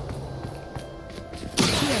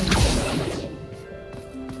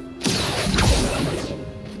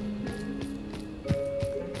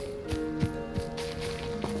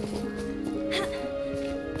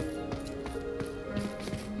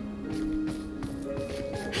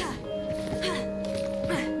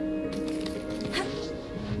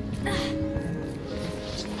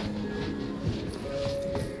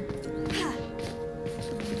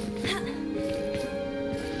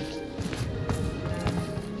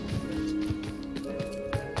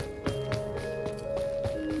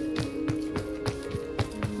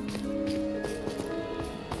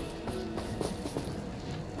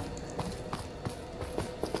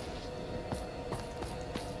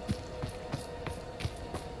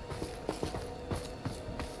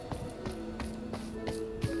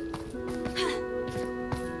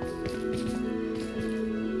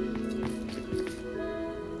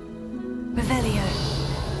 Revelio.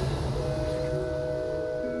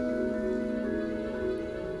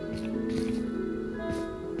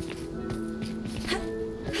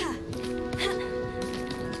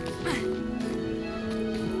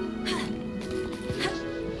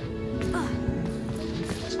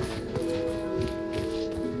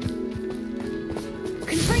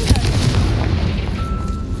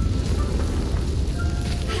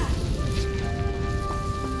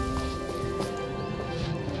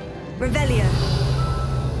 Revelio.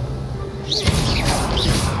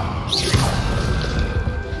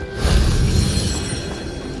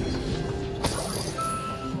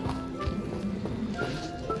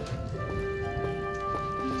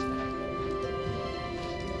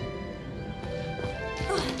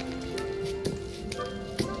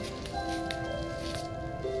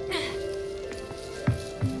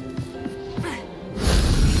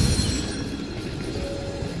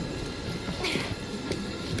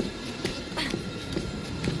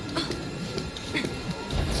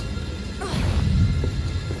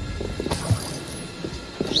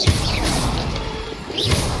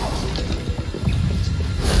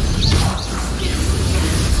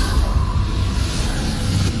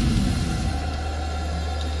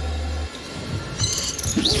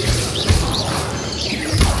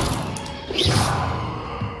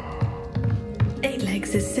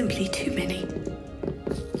 Is simply too many.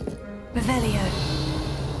 Revelio.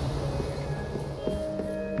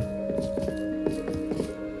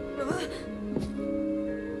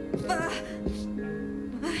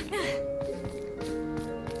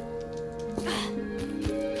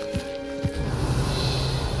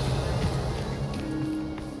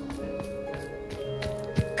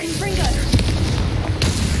 Confringo.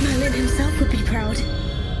 Merlin himself would be proud.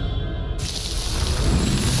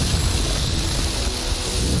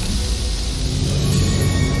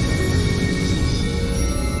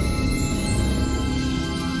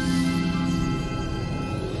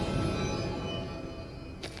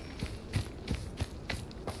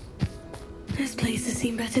 This place has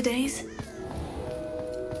seen better days.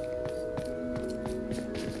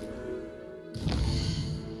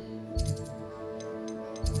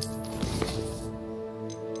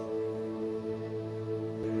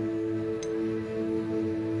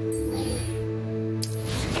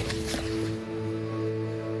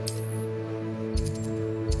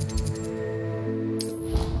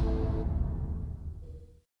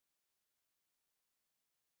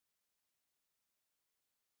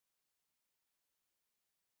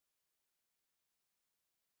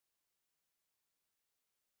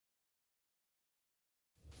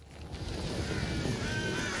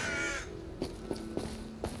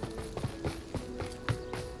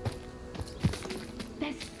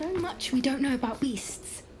 So much we don't know about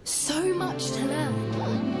beasts. So much to learn.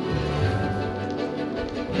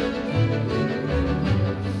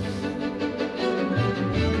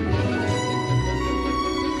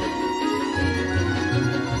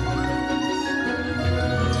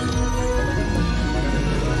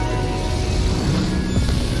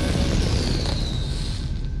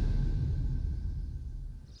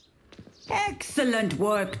 Excellent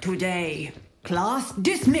work today. Class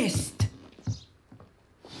dismissed.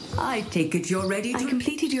 I take it you're ready to... I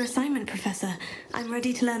completed your assignment, Professor. I'm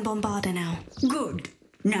ready to learn Bombardium now. Good.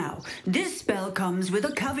 Now, this spell comes with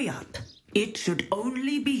a caveat. It should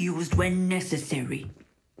only be used when necessary.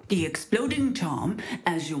 The exploding charm,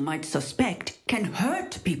 as you might suspect, can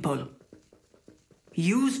hurt people.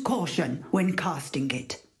 Use caution when casting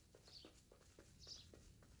it.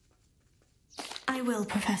 I will,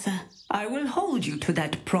 Professor. I will hold you to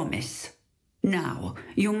that promise. Now,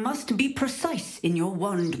 you must be precise in your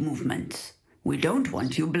wand movements. We don't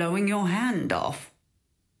want you blowing your hand off.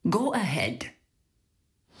 Go ahead.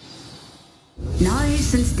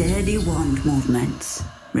 Nice and steady wand movements.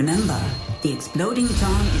 Remember, the exploding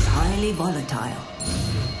charm is highly volatile.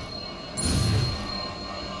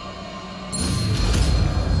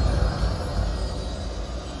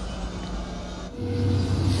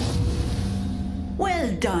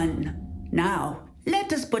 Well done. Now,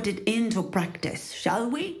 let us put it into practice, shall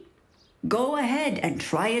we? Go ahead and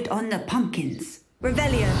try it on the pumpkins.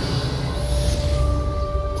 Revelio.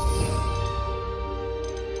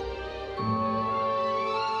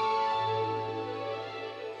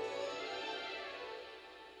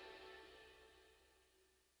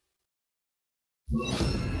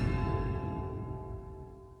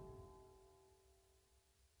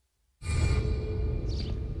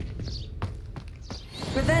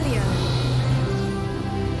 Revelio.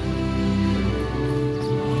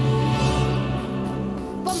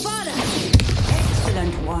 Bombardium!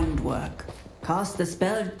 Excellent wand work. Cast the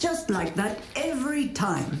spell just like that every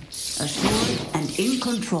time. Assured and in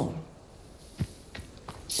control.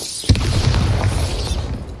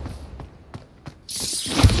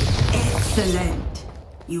 Excellent.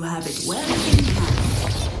 You have it well in hand.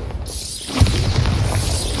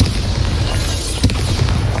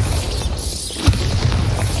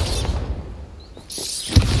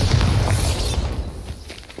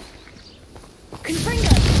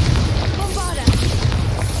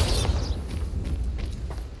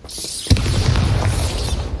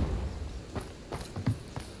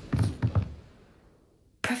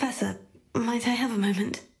 Professor, might I have a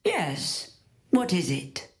moment? Yes. What is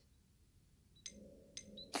it?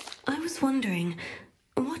 I was wondering,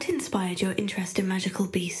 what inspired your interest in magical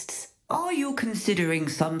beasts? Are you considering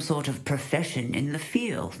some sort of profession in the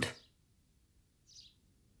field?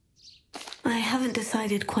 I haven't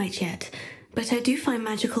decided quite yet, but I do find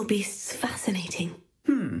magical beasts fascinating.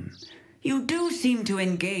 You do seem to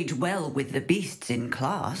engage well with the beasts in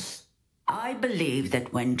class. I believe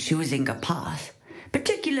that when choosing a path,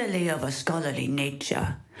 particularly of a scholarly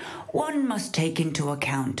nature, one must take into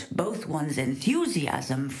account both one's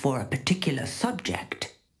enthusiasm for a particular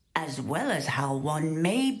subject, as well as how one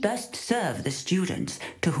may best serve the students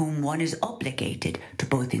to whom one is obligated to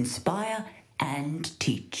both inspire and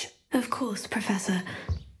teach. Of course, Professor.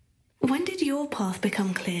 When did your path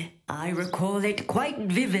become clear? I recall it quite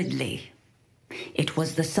vividly. It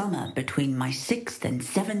was the summer between my 6th and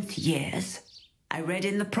 7th years. I read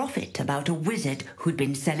in the Prophet about a wizard who'd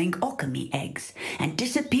been selling alchemy eggs and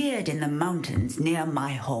disappeared in the mountains near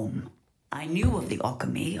my home. I knew of the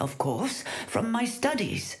alchemy, of course, from my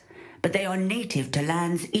studies, but they are native to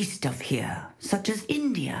lands east of here, such as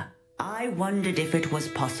India. I wondered if it was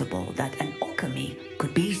possible that an alchemy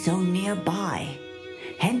could be so nearby.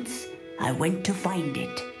 Hence, I went to find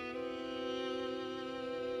it.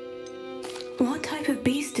 What type of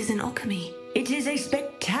beast is an alchemy? It is a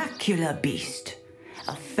spectacular beast.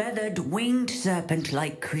 A feathered, winged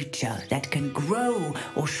serpent-like creature that can grow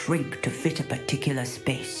or shrink to fit a particular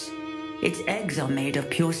space. Its eggs are made of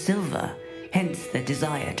pure silver, hence the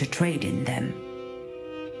desire to trade in them.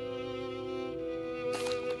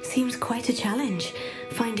 Seems quite a challenge,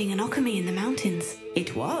 finding an alchemy in the mountains.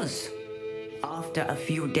 It was. After a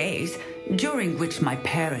few days, during which my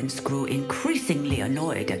parents grew increasingly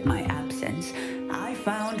annoyed at my absence, I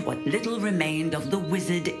found what little remained of the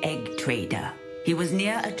wizard egg trader. He was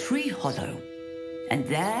near a tree hollow, and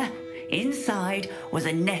there, inside, was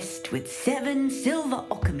a nest with 7 silver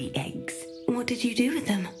alchemy eggs. What did you do with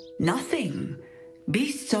them? Nothing.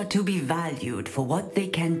 Beasts are to be valued for what they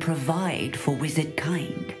can provide for wizard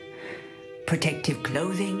kind. Protective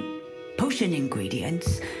clothing, potion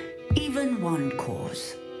ingredients, even wand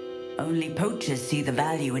cores. Only poachers see the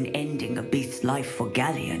value in ending a beast's life for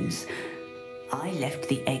galleons. I left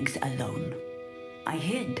the eggs alone. I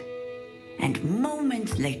hid. And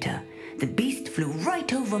moments later, the beast flew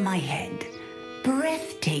right over my head.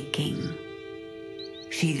 Breathtaking.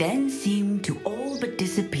 She then seemed to all but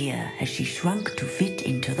disappear as she shrunk to fit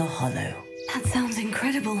into the hollow. That sounds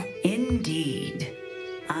incredible. Indeed.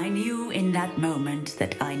 I knew in that moment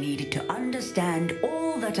that I needed to understand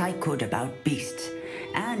all that I could about beasts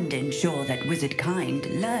and ensure that wizard kind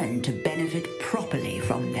learned to benefit properly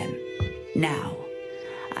from them. Now,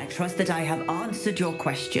 I trust that I have answered your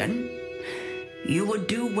question. You would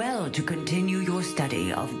do well to continue your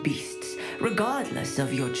study of beasts, regardless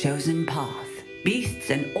of your chosen path. Beasts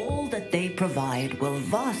and all that they provide will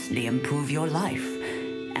vastly improve your life,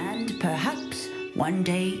 and perhaps one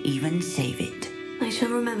day even save it. I shall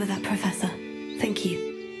remember that, Professor. Thank you.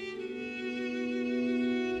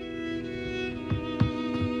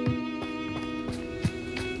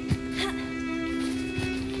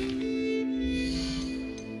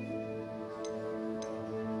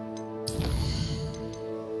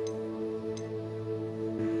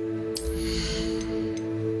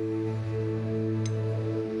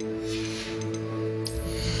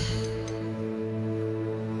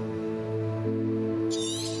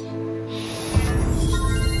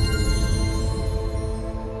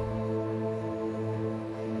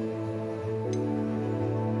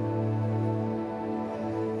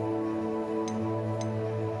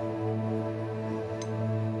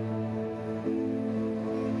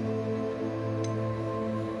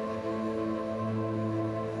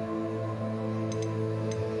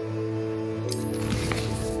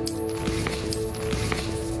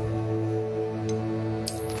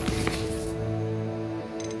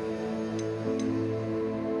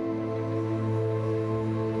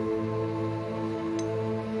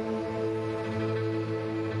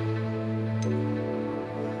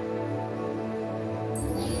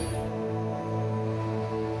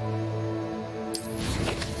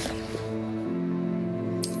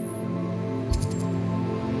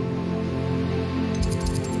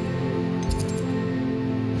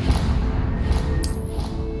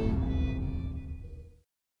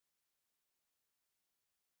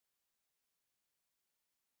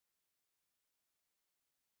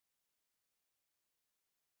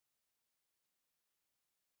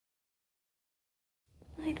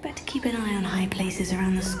 I'd better keep an eye on high places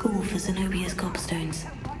around the school for Zenobia's gobstones.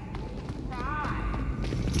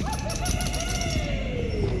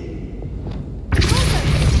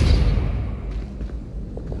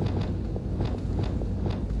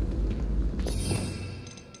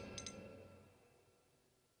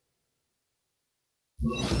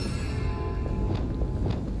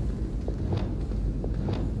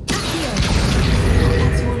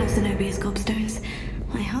 That's one of Zenobia's gobstones.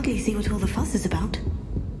 I hardly see what all the fuss is about.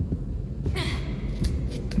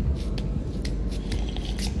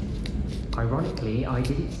 Ironically, I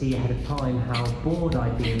didn't see ahead of time how bored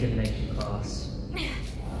I'd be in divination class.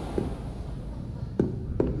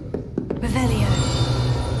 Revelio.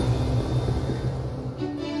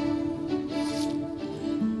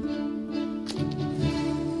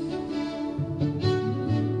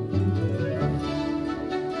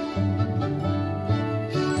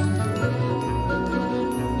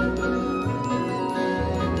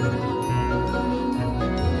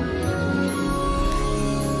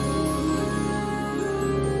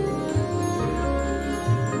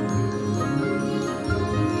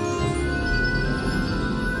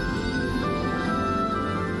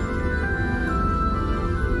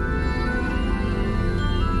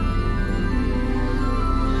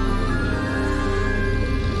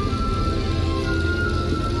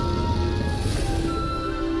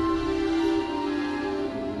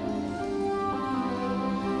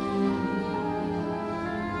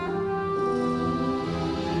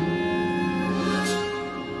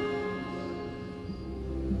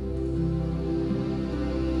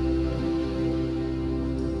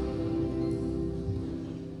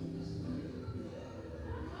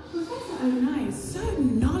 So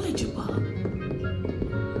knowledgeable.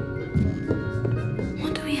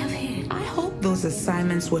 What do we have here? I hope those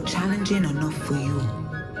assignments were challenging enough for you.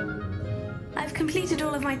 I've completed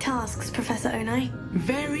all of my tasks, Professor Onai.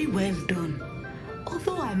 Very well done.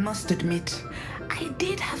 Although I must admit, I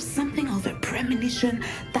did have something of a premonition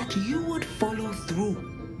that you would follow through.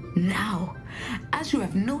 Now, as you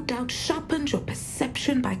have no doubt sharpened your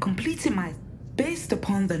perception by completing my based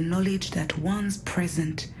upon the knowledge that one's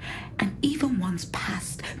present and even one's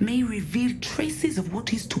past may reveal traces of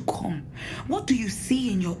what is to come. What do you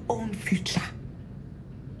see in your own future?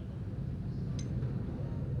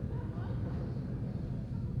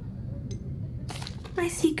 I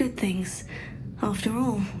see good things. After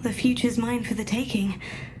all, the future's mine for the taking,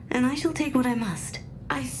 and I shall take what I must.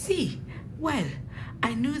 I see. Well,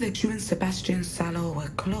 I knew that you and Sebastian Sallow were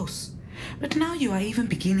close. But now you are even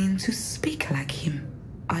beginning to speak like him.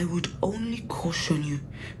 I would only caution you,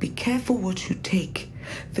 be careful what you take.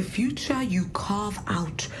 The future you carve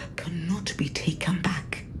out cannot be taken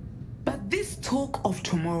back. But this talk of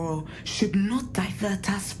tomorrow should not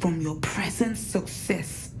divert us from your present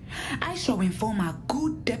success. I shall inform our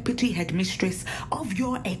good deputy headmistress of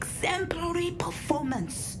your exemplary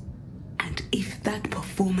performance. And if that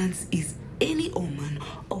performance is any omen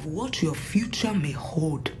of what your future may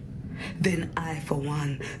hold, then I, for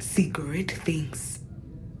one, see great things.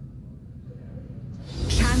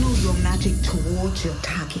 Channel your magic towards your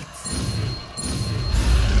targets.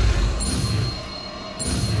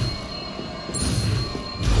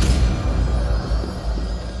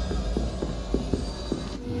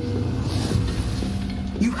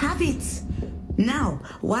 You have it! Now,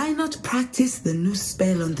 why not practice the new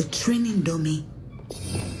spell on the training dummy?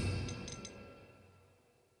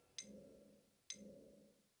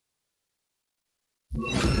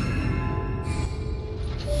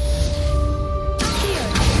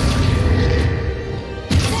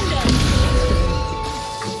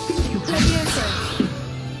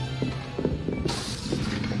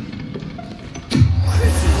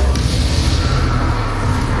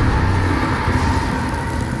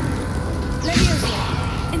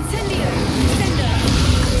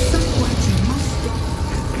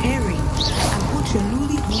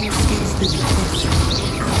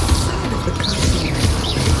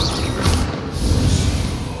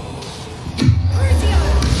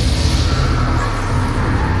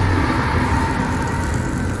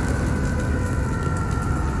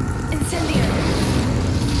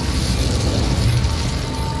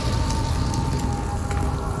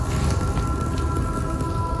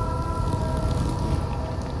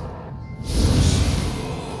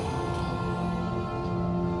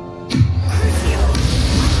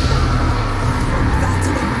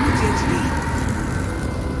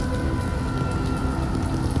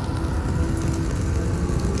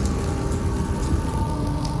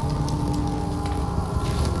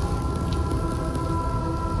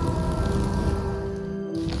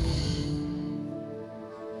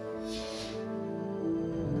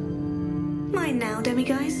 Now,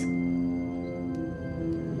 demi-guys?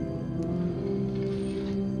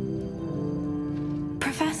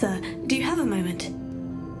 Professor, do you have a moment?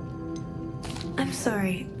 I'm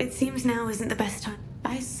sorry, it seems now isn't the best time.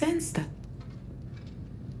 I sense that.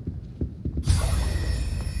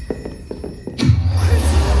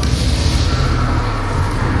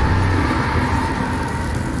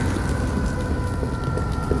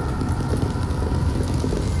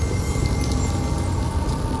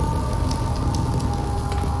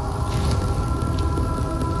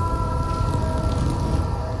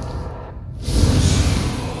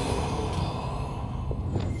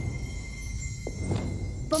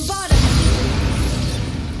 Bombardium!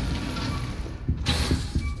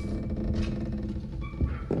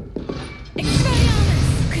 Expelliarmus!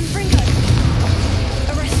 Confringo!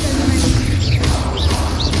 Arresto the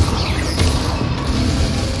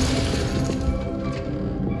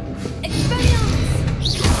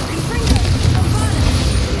Expelliarmus! Confringo! Bombardium!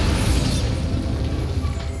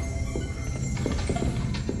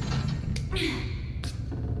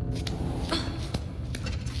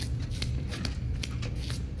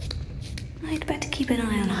 I'd better keep an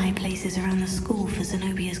eye on high places around the school for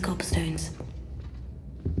Zenobia's gobstones.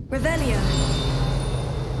 Revelio!